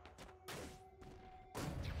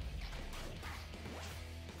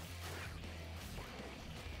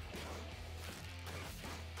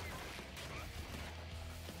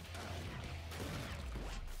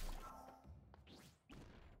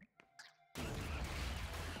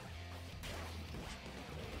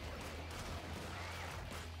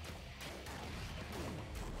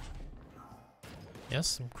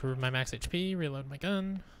 Yes, improve my max HP, reload my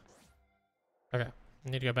gun. Okay, I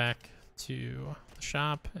need to go back to the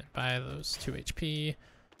shop and buy those 2 HP.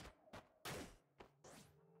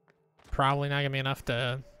 Probably not gonna be enough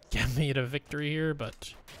to get me to victory here,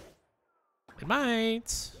 but it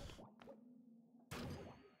might.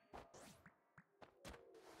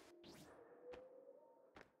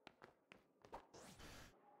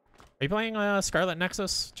 Are you playing Scarlet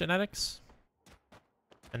Nexus Genetics?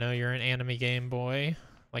 I know you're an anime game boy,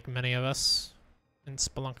 like many of us in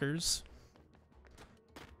Spelunkers.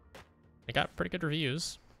 It got pretty good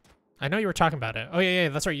reviews. I know you were talking about it. Oh yeah,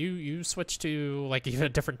 that's right. You switched to like even a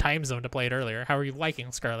different time zone to play it earlier. How are you liking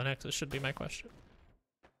Scarlet Nexus? Should be my question.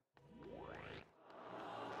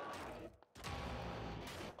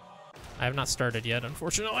 I have not started yet,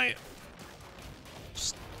 unfortunately.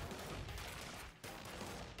 Just...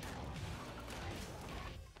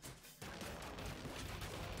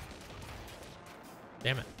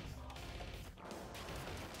 Damn it.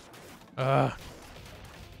 Ugh.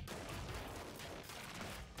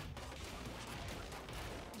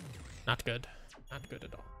 Not good. Not good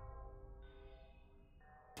at all.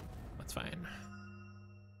 That's fine.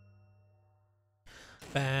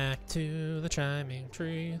 Back to the chiming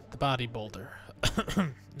tree. The body boulder.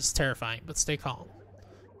 It's terrifying, but stay calm.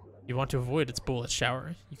 You want to avoid its bullet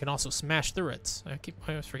shower. You can also smash through it. I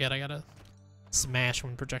always forget I gotta smash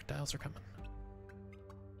when projectiles are coming.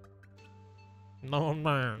 No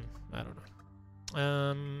man. I don't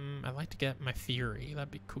know. I'd like to get my Fury. That'd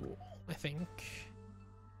be cool, I think.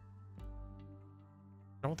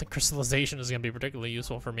 I don't think crystallization is going to be particularly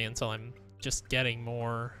useful for me until I'm just getting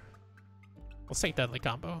more. Let's take Deadly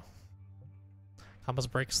Combo. Combos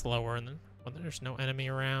break slower, and then when there's no enemy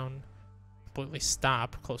around, completely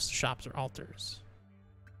stop close to shops or altars.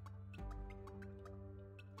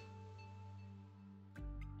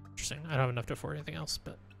 Interesting. I don't have enough to afford anything else,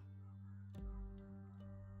 but.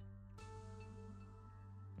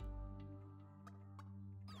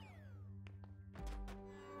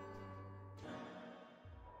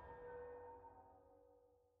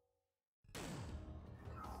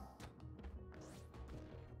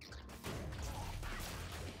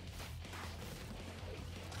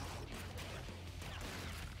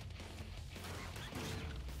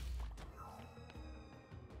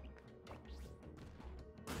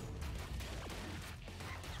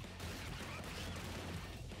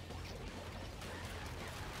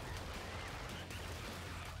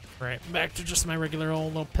 Right, back to just my regular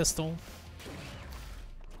old little pistol.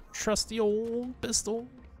 Trusty old pistol.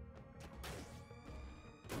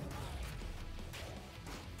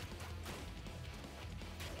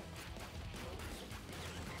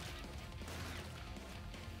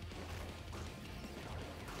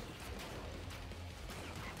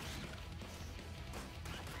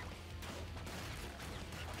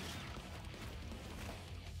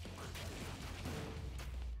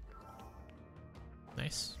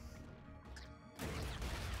 Nice.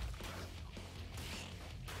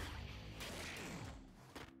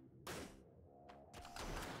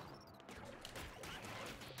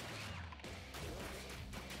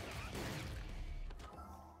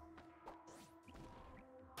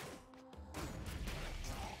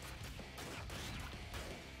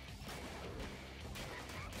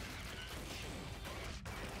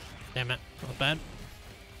 Damn it, not bad.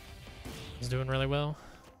 He's doing really well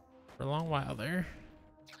for a long while there.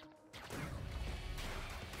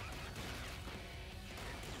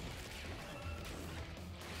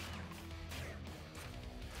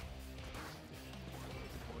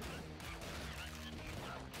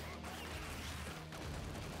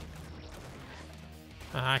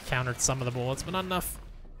 I countered some of the bullets, but not enough.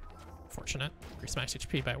 Fortunate. Increase max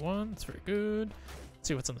HP by 1. That's very good. Let's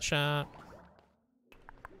see what's in the shop.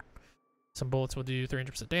 Some bullets will do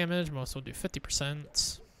 300% damage. Most will do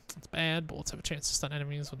 50%. That's bad. Bullets have a chance to stun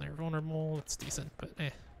enemies when they're vulnerable. That's decent, but eh.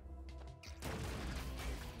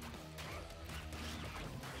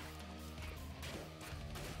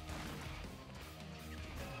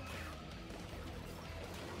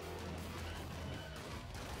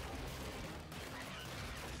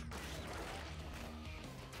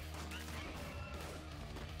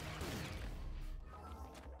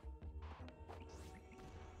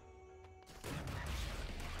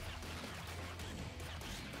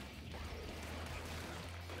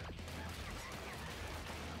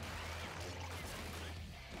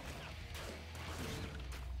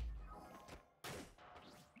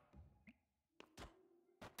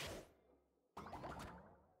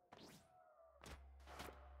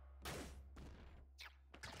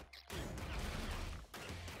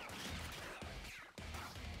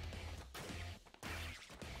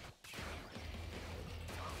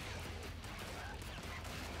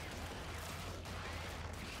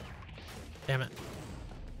 Damn it.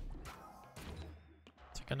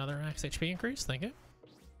 Take another max HP increase, thank you.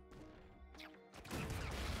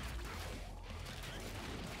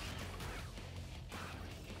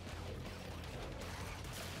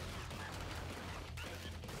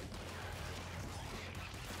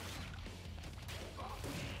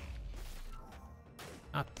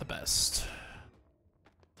 Not the best.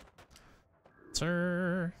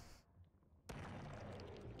 Sir.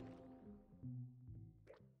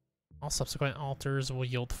 All subsequent altars will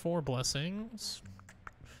yield 4 blessings.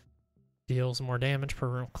 Deals more damage per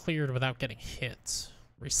room cleared without getting hit.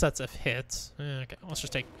 Resets if hit. Okay, let's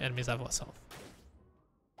just take enemies that have less health.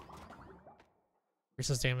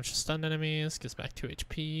 Increases damage to stunned enemies. Gives back 2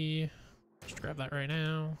 HP. Just grab that right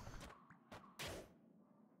now.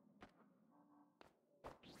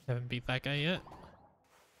 Haven't beat that guy yet.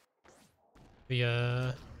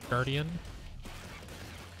 The Guardian.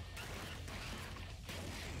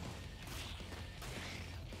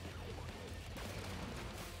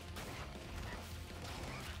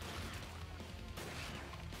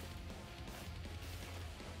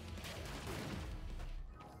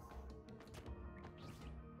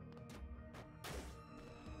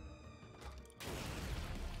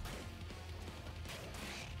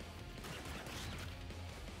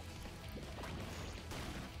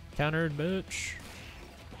 Countered, bitch.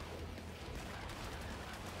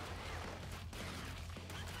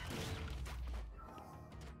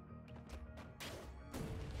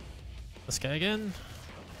 This guy again.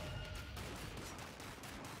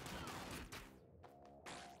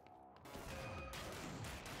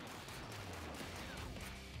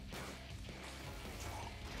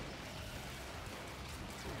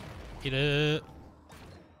 Get it.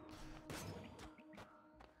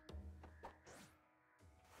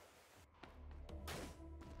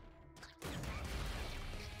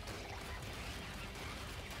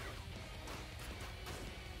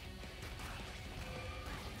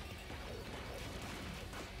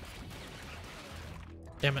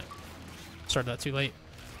 Damn it. Started that too late.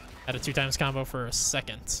 Had a 2x combo for a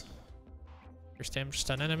second. Increase damage to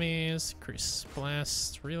stun enemies. Increase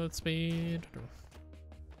blast reload speed.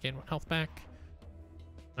 Gain 1 health back.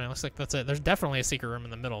 Alright, looks like that's it. There's definitely a secret room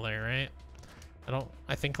in the middle there, right?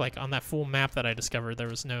 I think like on that full map that I discovered, there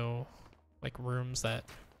was no like rooms that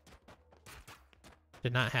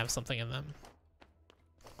did not have something in them.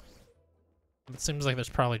 It seems like there's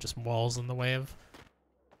probably just walls in the way of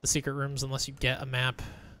the secret rooms unless you get a map.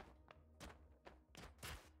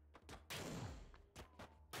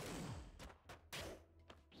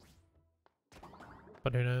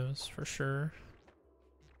 But who knows for sure.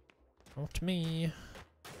 Not me.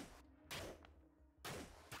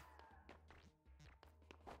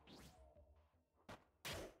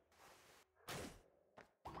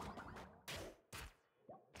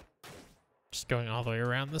 Just going all the way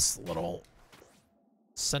around this little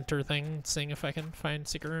center thing, seeing if I can find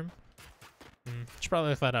secret room. Should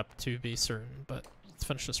probably look that up to be certain, but let's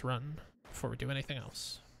finish this run before we do anything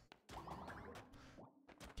else.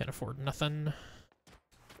 Can't afford nothing.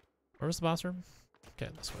 Where was the boss room?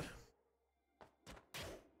 Okay, this way.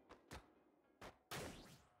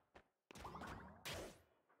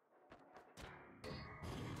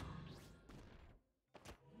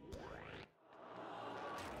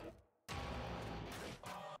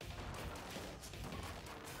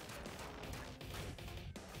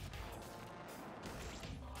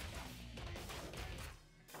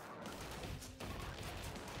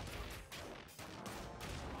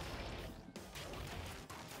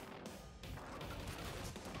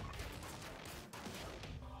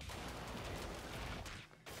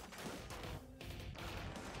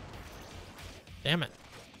 Damn it.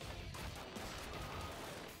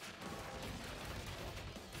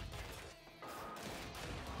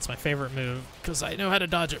 It's my favorite move because I know how to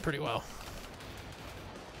dodge it pretty well.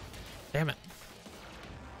 Damn it.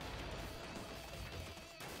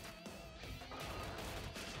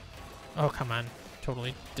 Oh, come on.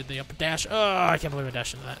 Totally did the up dash. Oh, I can't believe I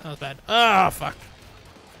dashed into that. That was bad. Oh, fuck.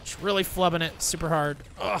 Just really flubbing it super hard.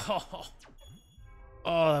 Oh,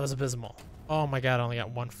 oh, that was abysmal. Oh my god, I only got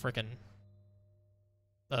one frickin'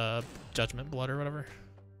 judgment blood or whatever.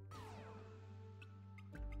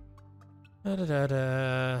 What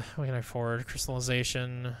can I afford?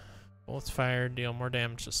 Crystallization. Bullets fired, deal more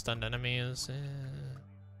damage to stunned enemies.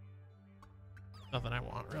 Nothing I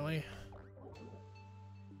want, really.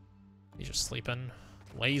 He's just sleeping.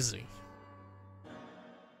 Lazy.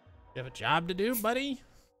 You have a job to do, buddy?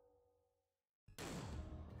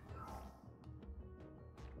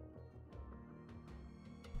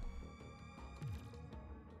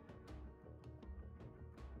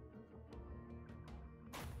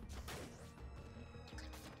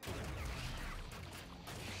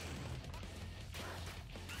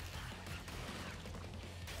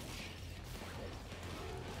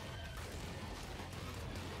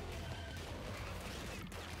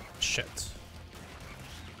 Shit.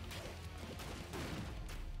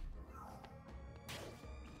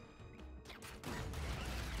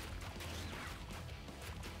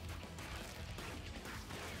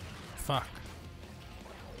 Fuck.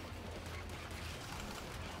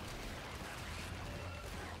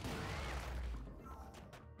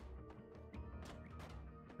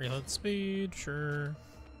 Reload speed, sure.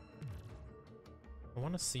 I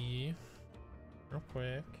want to see real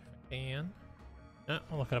quick if I can. No,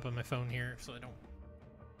 I'll look it up on my phone here so I don't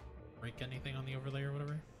break anything on the overlay or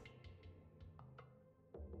whatever.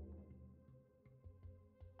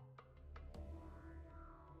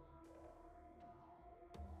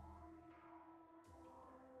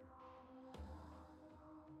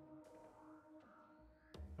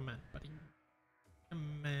 Come on, buddy.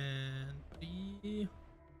 Come on, buddy.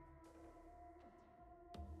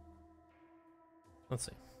 Let's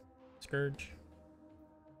see. Scourge.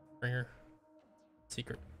 Bringer.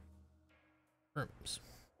 Secret rooms.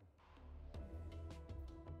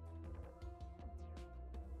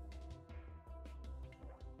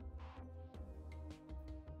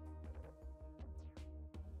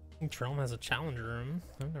 Each realm has a challenge room.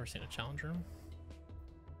 I've never seen a challenge room.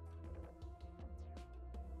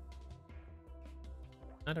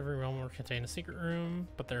 Not every realm will contain a secret room,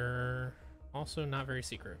 but they're also not very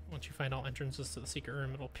secret. Once you find all entrances to the secret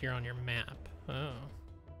room, it'll appear on your map. Oh.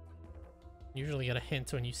 Usually get a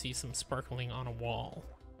hint when you see some sparkling on a wall.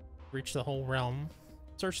 Reach the whole realm.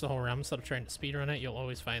 Search the whole realm instead of trying to speedrun it. You'll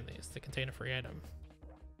always find these. They contain a free item.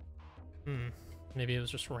 Maybe it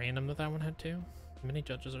was just random that that one had two. Mini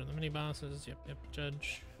judges are the mini bosses. Yep,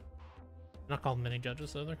 judge. They're not called mini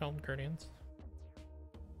judges though. They're called guardians.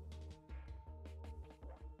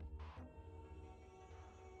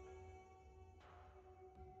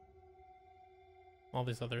 All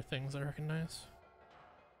these other things I recognize.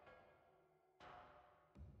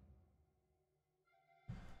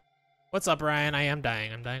 What's up, Ryan? I am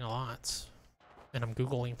dying. I'm dying a lot. And I'm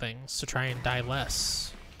Googling things to try and die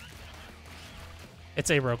less. It's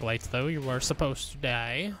a roguelite, though. You are supposed to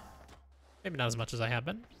die. Maybe not as much as I have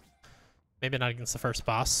been. Maybe not against the first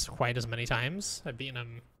boss quite as many times. I've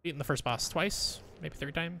beaten the first boss twice, maybe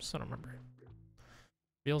 3 times. I don't remember.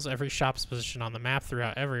 Reveals every shop's position on the map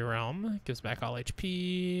throughout every realm. Gives back all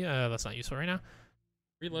HP. That's not useful right now.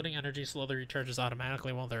 Reloading energy slowly recharges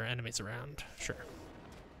automatically while there are enemies around. Sure.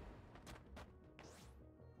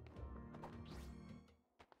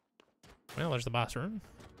 Well, there's the boss room.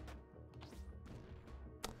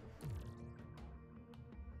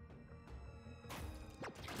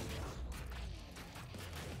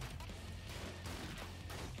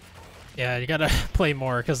 Yeah, you gotta play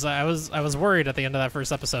more, because I was worried at the end of that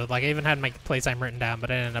first episode. Like, I even had my playtime written down, but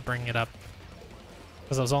I ended up bringing it up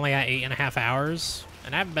because I was only at 8.5 hours,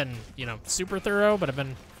 and I haven't been, you know, super thorough, but I've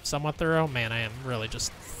been somewhat thorough. Man, I am really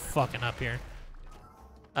just fucking up here.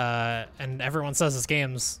 And everyone says this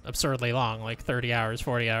game's absurdly long, like 30 hours,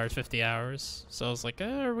 40 hours, 50 hours. So I was like,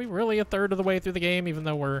 are we really a third of the way through the game, even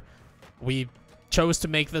though we chose to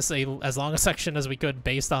make this as long a section as we could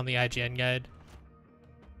based on the IGN guide?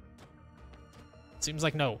 Seems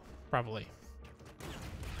like no, probably.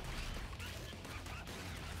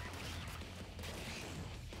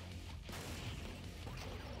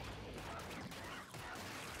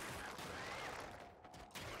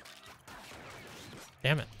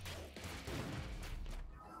 Damn it.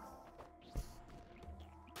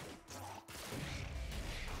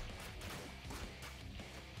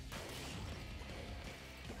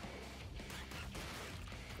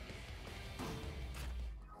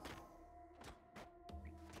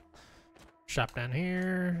 Shop down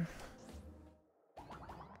here.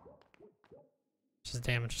 Just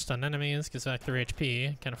damage stun enemies, gives back 3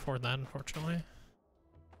 HP. Can't afford that, unfortunately.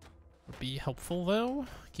 Would be helpful, though.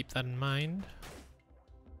 Keep that in mind.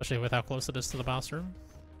 Especially with how close it is to the boss room.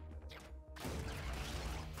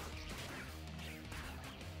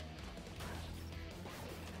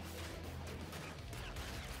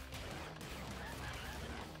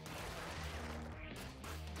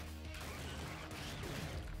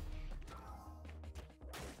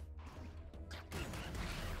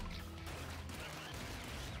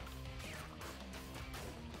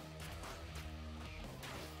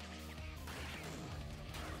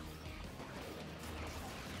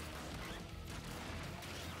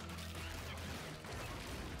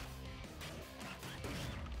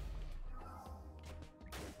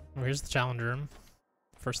 Here's the challenge room.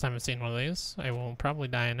 First time I've seen one of these. I will probably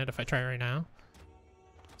die in it if I try right now.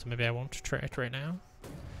 So maybe I won't try it right now.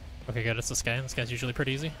 Okay, good. It's this guy. This guy's usually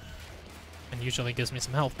pretty easy. And usually gives me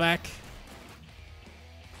some health back.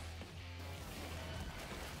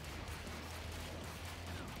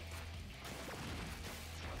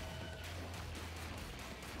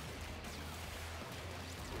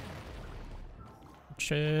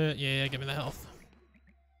 Shit. Yeah, give me the health.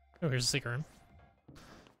 Oh, here's a secret room.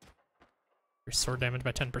 Sword damage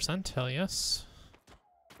by 10%, hell yes.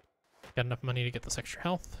 Got enough money to get this extra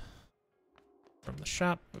health from the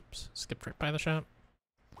shop. Oops, skipped right by the shop.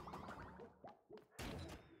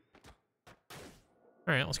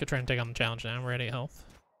 Alright, let's go try and take on the challenge now. We're at 8 health.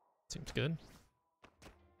 Seems good.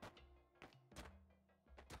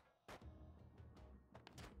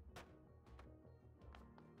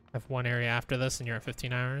 I have one area after this and you're at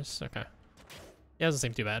 15 hours. Okay. Yeah, doesn't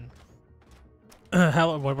seem too bad.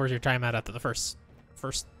 What was your time at the first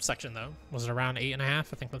section though? Was it around 8.5? I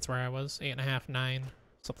think that's where I was. 8.5, 9,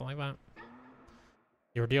 something like that.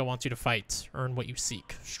 Your deal wants you to fight, earn what you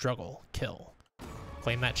seek, struggle, kill.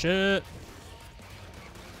 Claim that shit.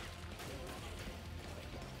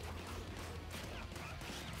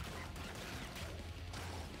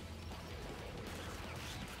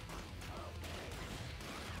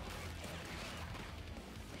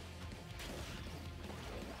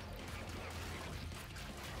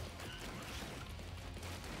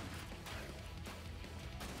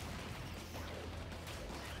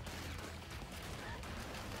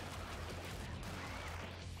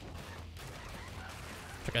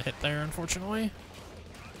 Took a hit there, unfortunately.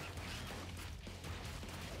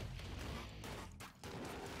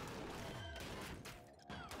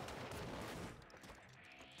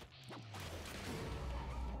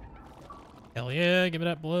 Hell yeah, give me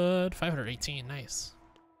that blood. 518, nice.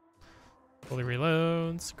 Fully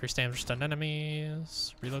reloads, increased damage to stun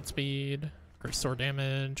enemies, reload speed, increased sword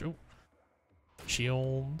damage, oh,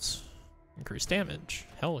 shields, increased damage.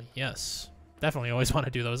 Hell yes. Definitely always want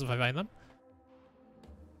to do those if I find them.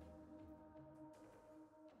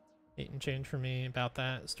 8 and change for me about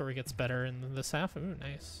that. Story gets better in this half. Ooh,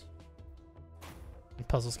 nice. And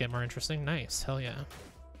puzzles get more interesting. Nice. Hell yeah.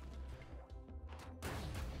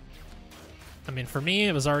 I mean, for me,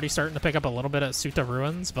 it was already starting to pick up a little bit at Suta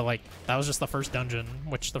Ruins, but, like, that was just the first dungeon,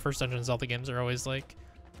 which the first dungeon in Zelda games are always like,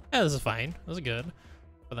 yeah, this is fine. This is good.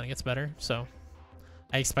 But then it gets better, so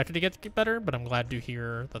I expected to get better, but I'm glad to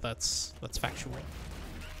hear that that's factual.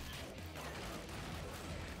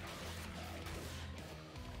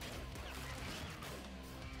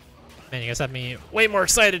 Man, you guys have me way more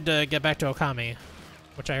excited to get back to Okami,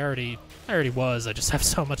 which I already was. I just have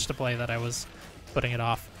so much to play that I was putting it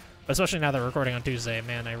off. But especially now that we're recording on Tuesday,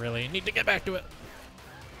 man, I really need to get back to it.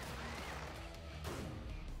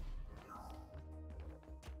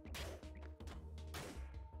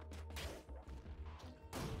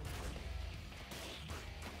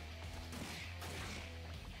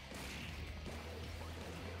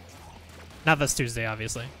 Not this Tuesday,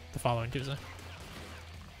 obviously. The following Tuesday.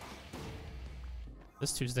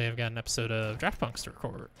 This Tuesday, I've got an episode of Draft Punks to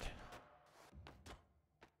record.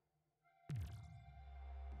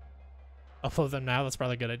 Upload them now, that's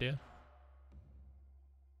probably a good idea.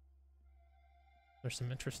 There's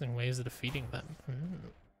some interesting ways of defeating them.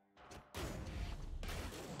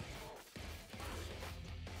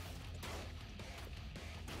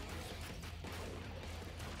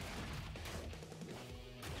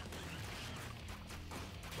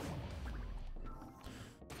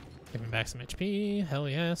 Give me back some HP. Hell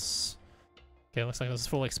yes. Okay, looks like this is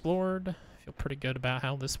fully explored. Feel pretty good about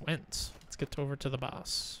how this went. Let's get over to the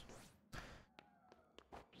boss.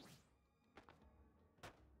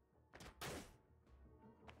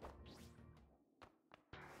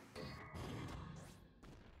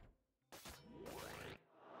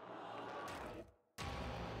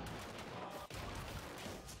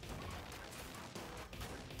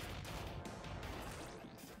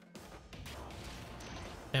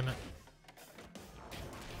 Damn it.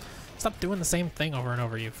 Stop doing the same thing over and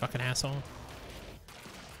over, you fucking asshole.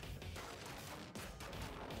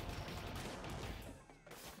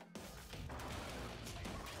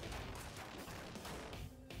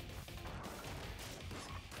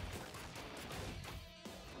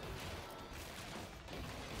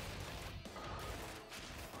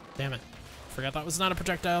 Damn it. Forgot that was not a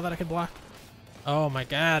projectile that I could block. Oh my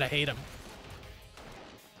god, I hate him.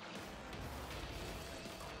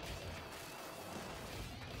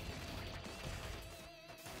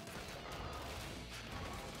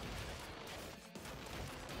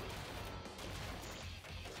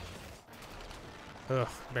 Ugh,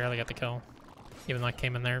 barely got the kill. Even though I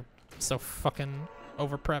came in there so fucking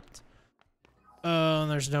over-prepped. Oh,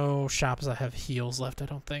 and there's no shops that have heals left, I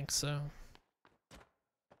don't think, so...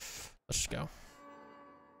 Let's just go.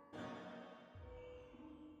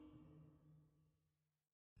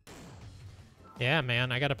 Yeah,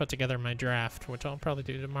 man, I gotta put together my draft, which I'll probably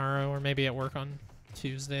do tomorrow, or maybe at work on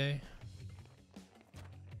Tuesday.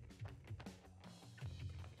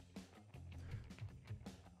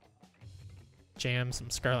 Jam some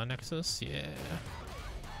Scarlet Nexus, yeah.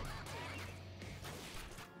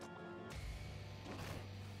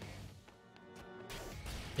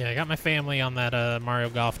 Yeah, I got my family on that Mario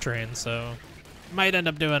Golf train, so might end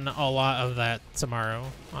up doing a lot of that tomorrow,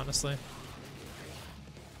 honestly.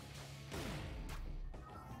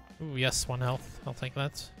 Ooh, yes, 1 health. I'll take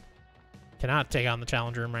that. Cannot take on the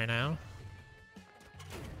challenge room right now,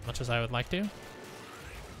 much as I would like to.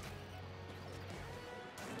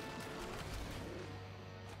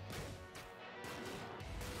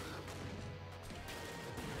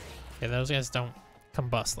 Yeah, those guys don't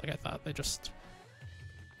combust like I thought. They just...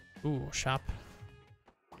 Ooh, shop.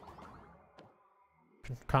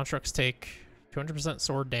 Constructs take 200%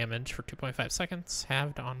 sword damage for 2.5 seconds,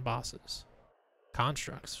 halved on bosses.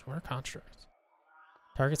 Constructs. What are constructs?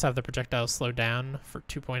 Targets have the projectiles slowed down for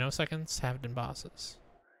 2.0 seconds, halved in bosses.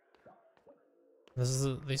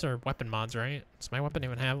 These are weapon mods, right? Does my weapon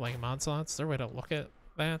even have like mod slots? Is there a way to look at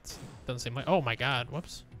that? Doesn't seem like... Oh my god,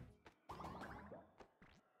 whoops. I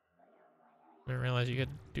didn't realize you could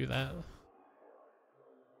do that.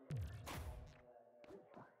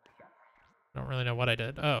 I don't really know what I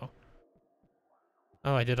did. Oh.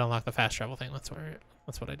 Oh, I did unlock the fast travel thing. That's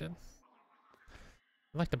what I did.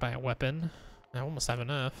 I'd like to buy a weapon. I almost have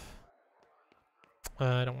enough.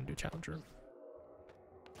 I don't want to do challenge room.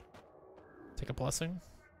 Take a blessing.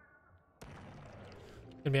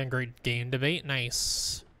 Gonna be on great game debate.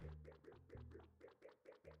 Nice.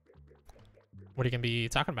 What are you gonna be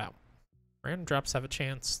talking about? Random drops have a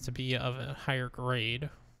chance to be of a higher grade.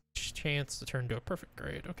 Chance to turn to a perfect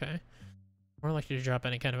grade. Okay. More likely to drop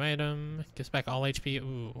any kind of item. Gives back all HP.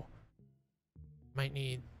 Ooh. Might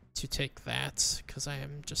need to take that, because I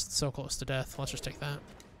am just so close to death. Let's just take that.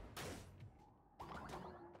 And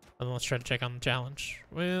then let's try to check on the challenge.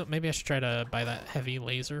 Well, maybe I should try to buy that heavy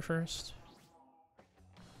laser first.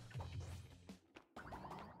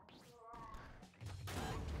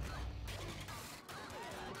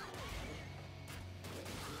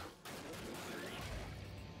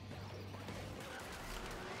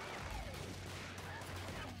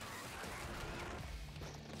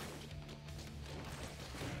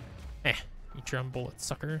 Eat your own bullet,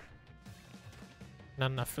 sucker.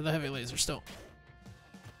 Not enough for the heavy laser still.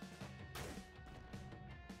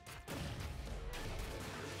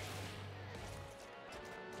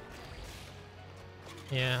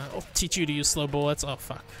 Yeah, I'll teach you to use slow bullets. Oh,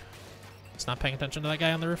 fuck. Just not paying attention to that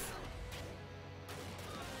guy on the roof.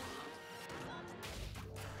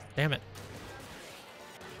 Damn it.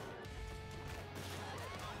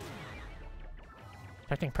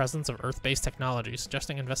 Detecting presence of Earth-based technology,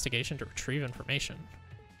 suggesting investigation to retrieve information.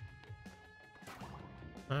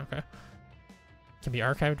 Okay. Can be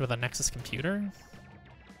archived with a Nexus computer?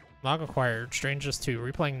 Log acquired. Strangers 2.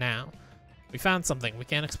 Replaying now. We found something. We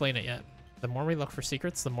can't explain it yet. The more we look for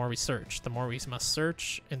secrets, the more we search. The more we must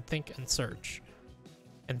search and think and search.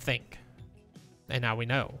 And think. And now we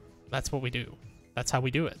know. That's what we do. That's how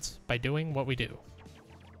we do it. By doing what we do.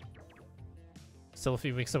 Still a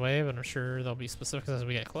few weeks away, but I'm sure there'll be specifics as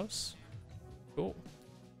we get close. Cool.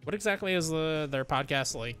 What exactly is their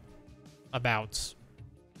podcast like about?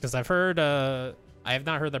 Because I've heard, I have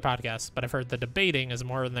not heard their podcast, but I've heard the debating is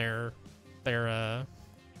more in their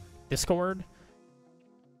Discord.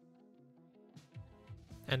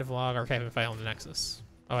 End of log, archiving file in the Nexus.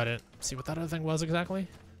 Oh, I didn't see what that other thing was exactly.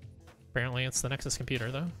 Apparently it's the Nexus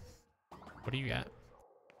computer, though. What do you got?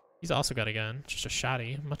 He's also got a gun, just a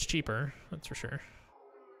shoddy, much cheaper, that's for sure.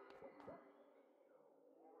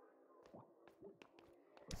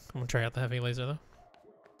 I'm gonna try out the heavy laser though.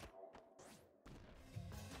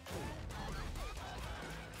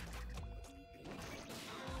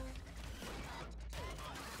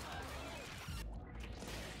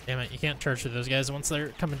 Damn it, you can't charge through those guys once they're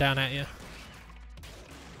coming down at you.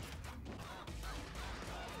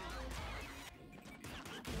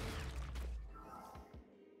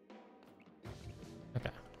 Okay.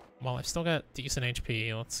 Well, I've still got decent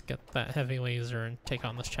HP. Let's get that heavy laser and take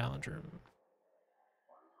on this challenger.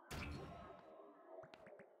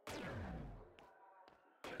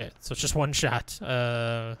 Okay, so it's just one shot.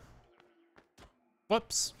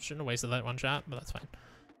 Whoops. Shouldn't have wasted that one shot, but that's fine.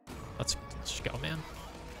 Let's just go, man.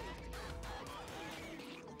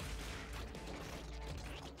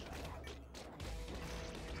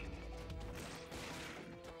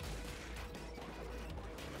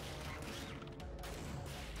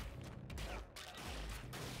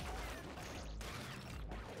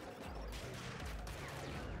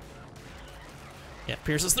 Yeah,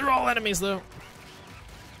 pierces through all enemies, though.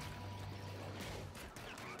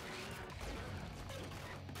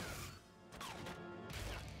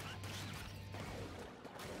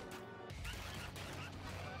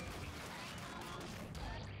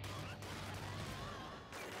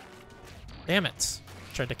 Damn it.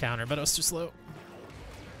 Tried to counter, but it was too slow.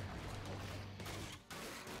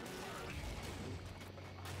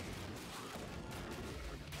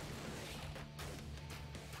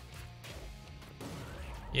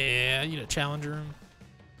 Yeah, you need a challenger.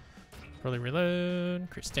 Early reload,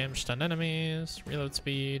 increase damage to enemies, reload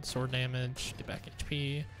speed, sword damage, get back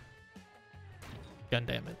HP, gun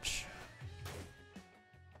damage.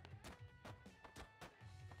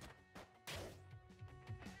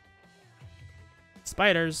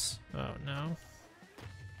 Spiders. Oh no.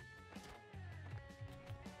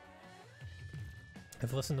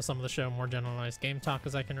 I've listened to some of the show, more generalized game talk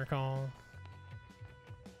as I can recall.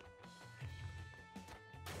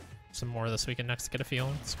 Some more this weekend next to get a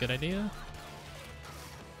feel. It's a good idea.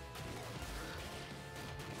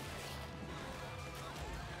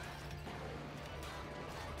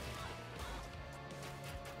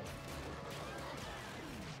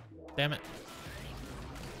 Damn it.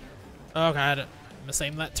 Oh god, I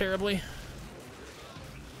misaimed that terribly.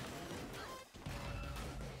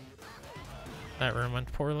 That room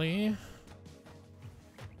went poorly.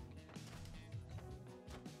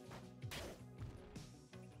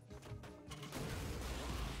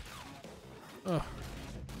 Oh,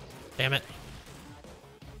 damn it.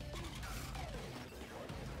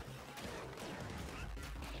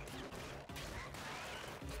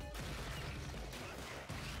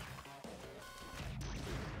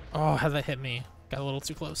 Oh, how that hit me? Got a little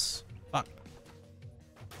too close. Fuck.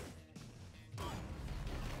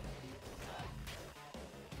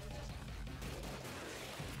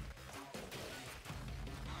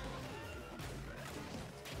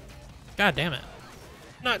 God damn it.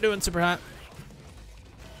 Not doing super hot.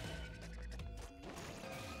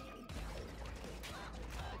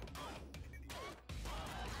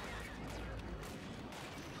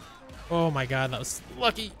 Oh my god, that was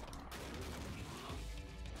lucky.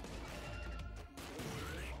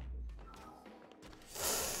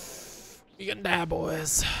 We can die,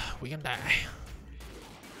 boys. We can die.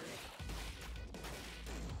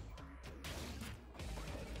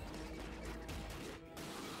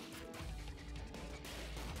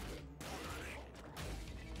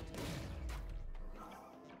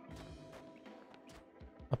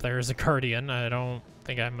 Up there is a Guardian. I don't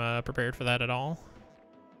think I'm prepared for that at all.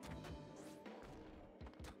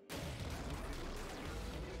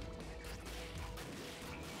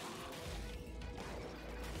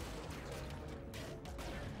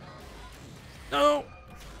 No!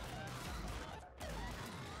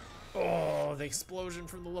 Oh, the explosion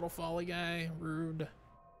from the little folly guy. Rude.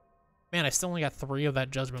 Man, I still only got 3 of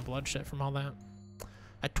that Judgment Blood shit from all that. I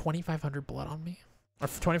had 2,500 blood on me. Or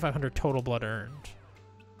 2,500 total blood earned.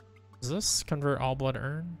 Does this convert all blood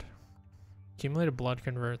earned? Accumulated blood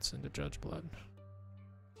converts into Judge Blood.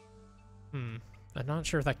 I'm not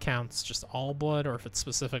sure if that counts just all blood or if it's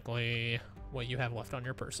specifically what you have left on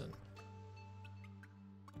your person.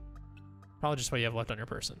 Probably just what you have left on your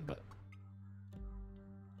person, but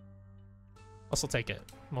I'll still take it,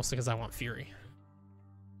 mostly because I want Fury.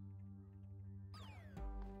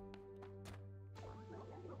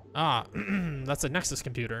 Ah, that's a Nexus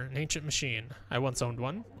computer, an ancient machine. I once owned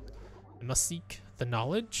one. I must seek the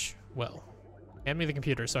knowledge. Well, hand me the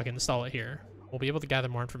computer so I can install it here. We'll be able to gather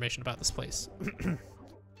more information about this place.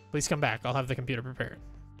 Please come back. I'll have the computer prepared.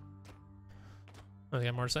 Oh, you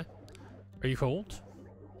got more to say? Are you cold?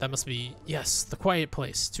 That must be, yes, the quiet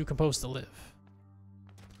place, too composed to live.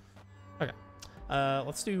 Okay,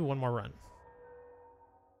 let's do one more run.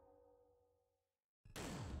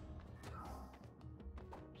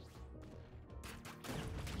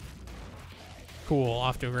 Cool,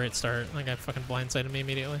 off to a great start. That guy fucking blindsided me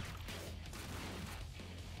immediately.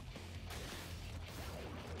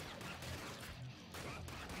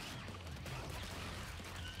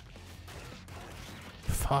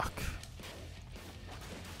 Fuck.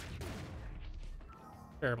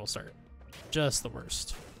 Terrible start. Just the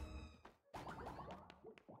worst.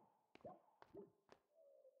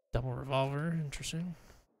 Double revolver, interesting.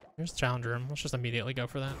 Here's the challenger room. Let's just immediately go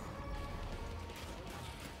for that.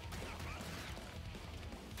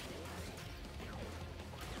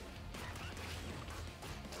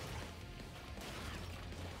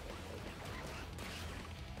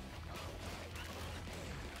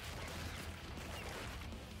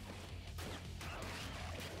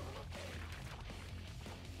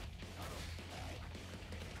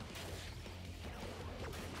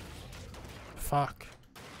 Fuck.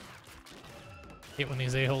 Hate when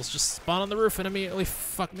these a-holes just spawn on the roof and immediately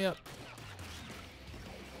fuck me up.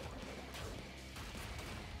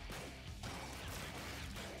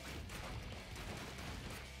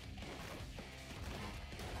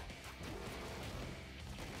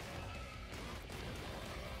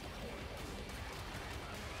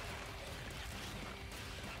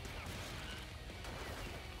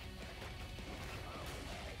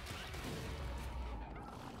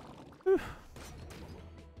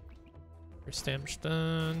 Damage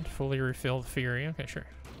done. Fully refilled Fury. Okay, sure.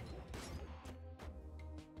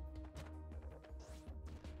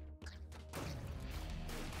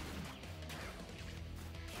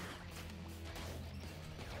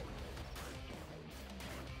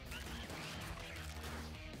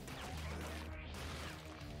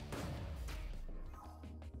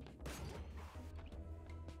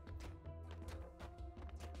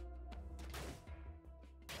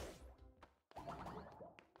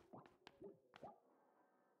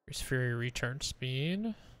 Here's Fury recharge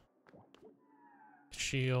speed.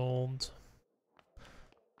 Shield. Let's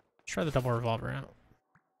try the double revolver out.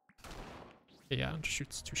 Yeah, it just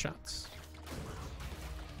shoots 2 shots.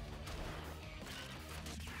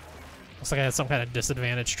 Looks like I had some kind of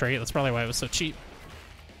disadvantage trait. That's probably why it was so cheap.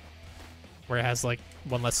 Where it has like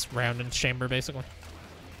 1 less round in its chamber, basically.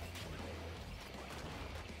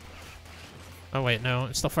 Oh wait, no,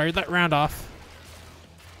 it still fired that round off.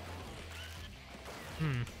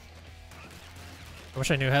 I wish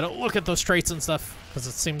I knew how to look at those traits and stuff, because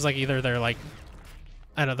it seems like either they're like,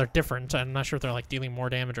 I don't know, they're different. I'm not sure if they're like dealing more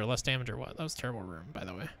damage or less damage or what. That was a terrible room, by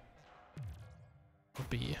the way. Would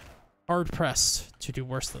be hard pressed to do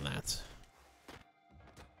worse than that.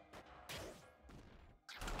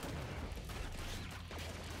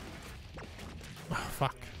 Oh,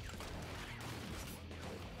 fuck.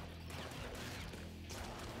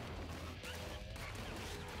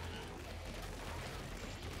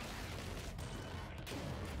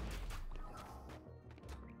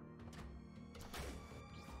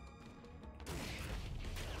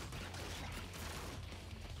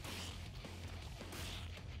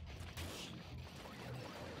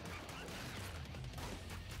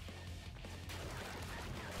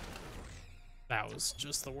 That was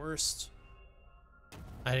just the worst.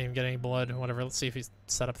 I didn't even get any blood, whatever. Let's see if he's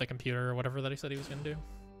set up the computer or whatever that he said he was going to do.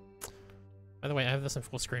 By the way, I have this in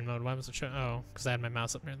full screen mode. Why was it showing? Oh, because I had my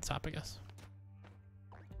mouse up near the top, I guess.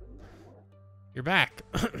 You're back.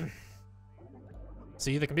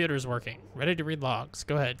 See, the computer is working. Ready to read logs.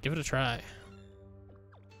 Go ahead, give it a try.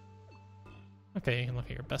 Okay, you can look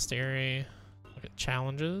at your bestiary. Look at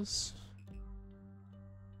challenges.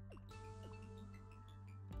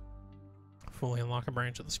 Fully unlock a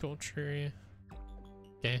branch of the skull tree.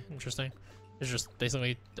 Okay, interesting. There's just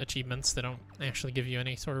basically achievements. They don't actually give you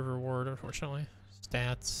any sort of reward, unfortunately.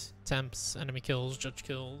 Stats, temps, enemy kills, judge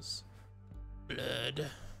kills, blood.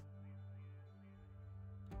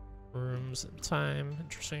 Rooms and time.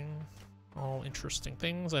 Interesting. All interesting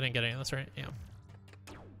things. I didn't get any of this, right? Yeah.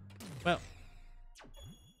 Well.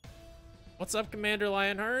 What's up, Commander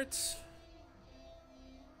Lionheart?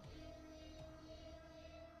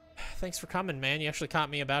 Thanks for coming, man. You actually caught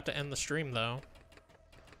me about to end the stream, though.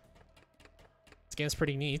 This game's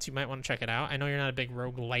pretty neat. You might want to check it out. I know you're not a big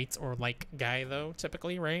roguelite or like guy, though,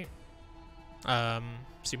 typically, right? So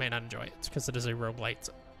you might not enjoy it, because it is a roguelite.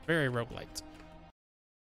 Very roguelite.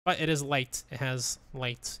 But it is light. It has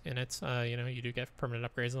light in it. You know, you do get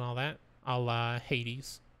permanent upgrades and all that. A la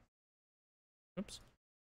Hades. Oops.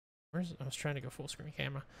 I was trying to go full screen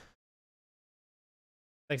camera.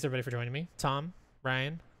 Thanks, everybody, for joining me. Tom,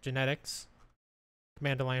 Ryan, Genetics,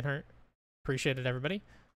 Commander Lionheart. Appreciate it, everybody.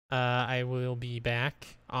 I will be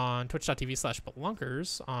back on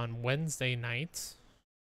twitch.tv/Belunkers on Wednesday night.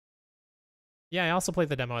 Yeah, I also played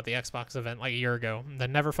the demo at the Xbox event like a year ago,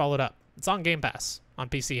 then never followed up. It's on Game Pass on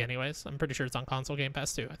PC anyways. I'm pretty sure it's on console Game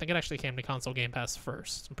Pass too. I think it actually came to console Game Pass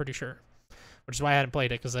first. I'm pretty sure. Which is why I hadn't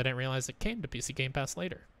played it, because I didn't realize it came to PC Game Pass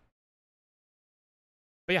later.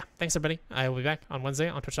 But yeah, thanks everybody. I will be back on Wednesday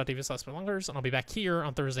on twitch.tv/belongers, and I'll be back here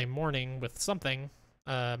on Thursday morning with something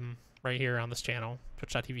right here on this channel,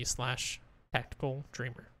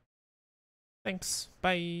 twitch.tv/tacticaldreamer. Thanks.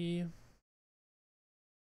 Bye.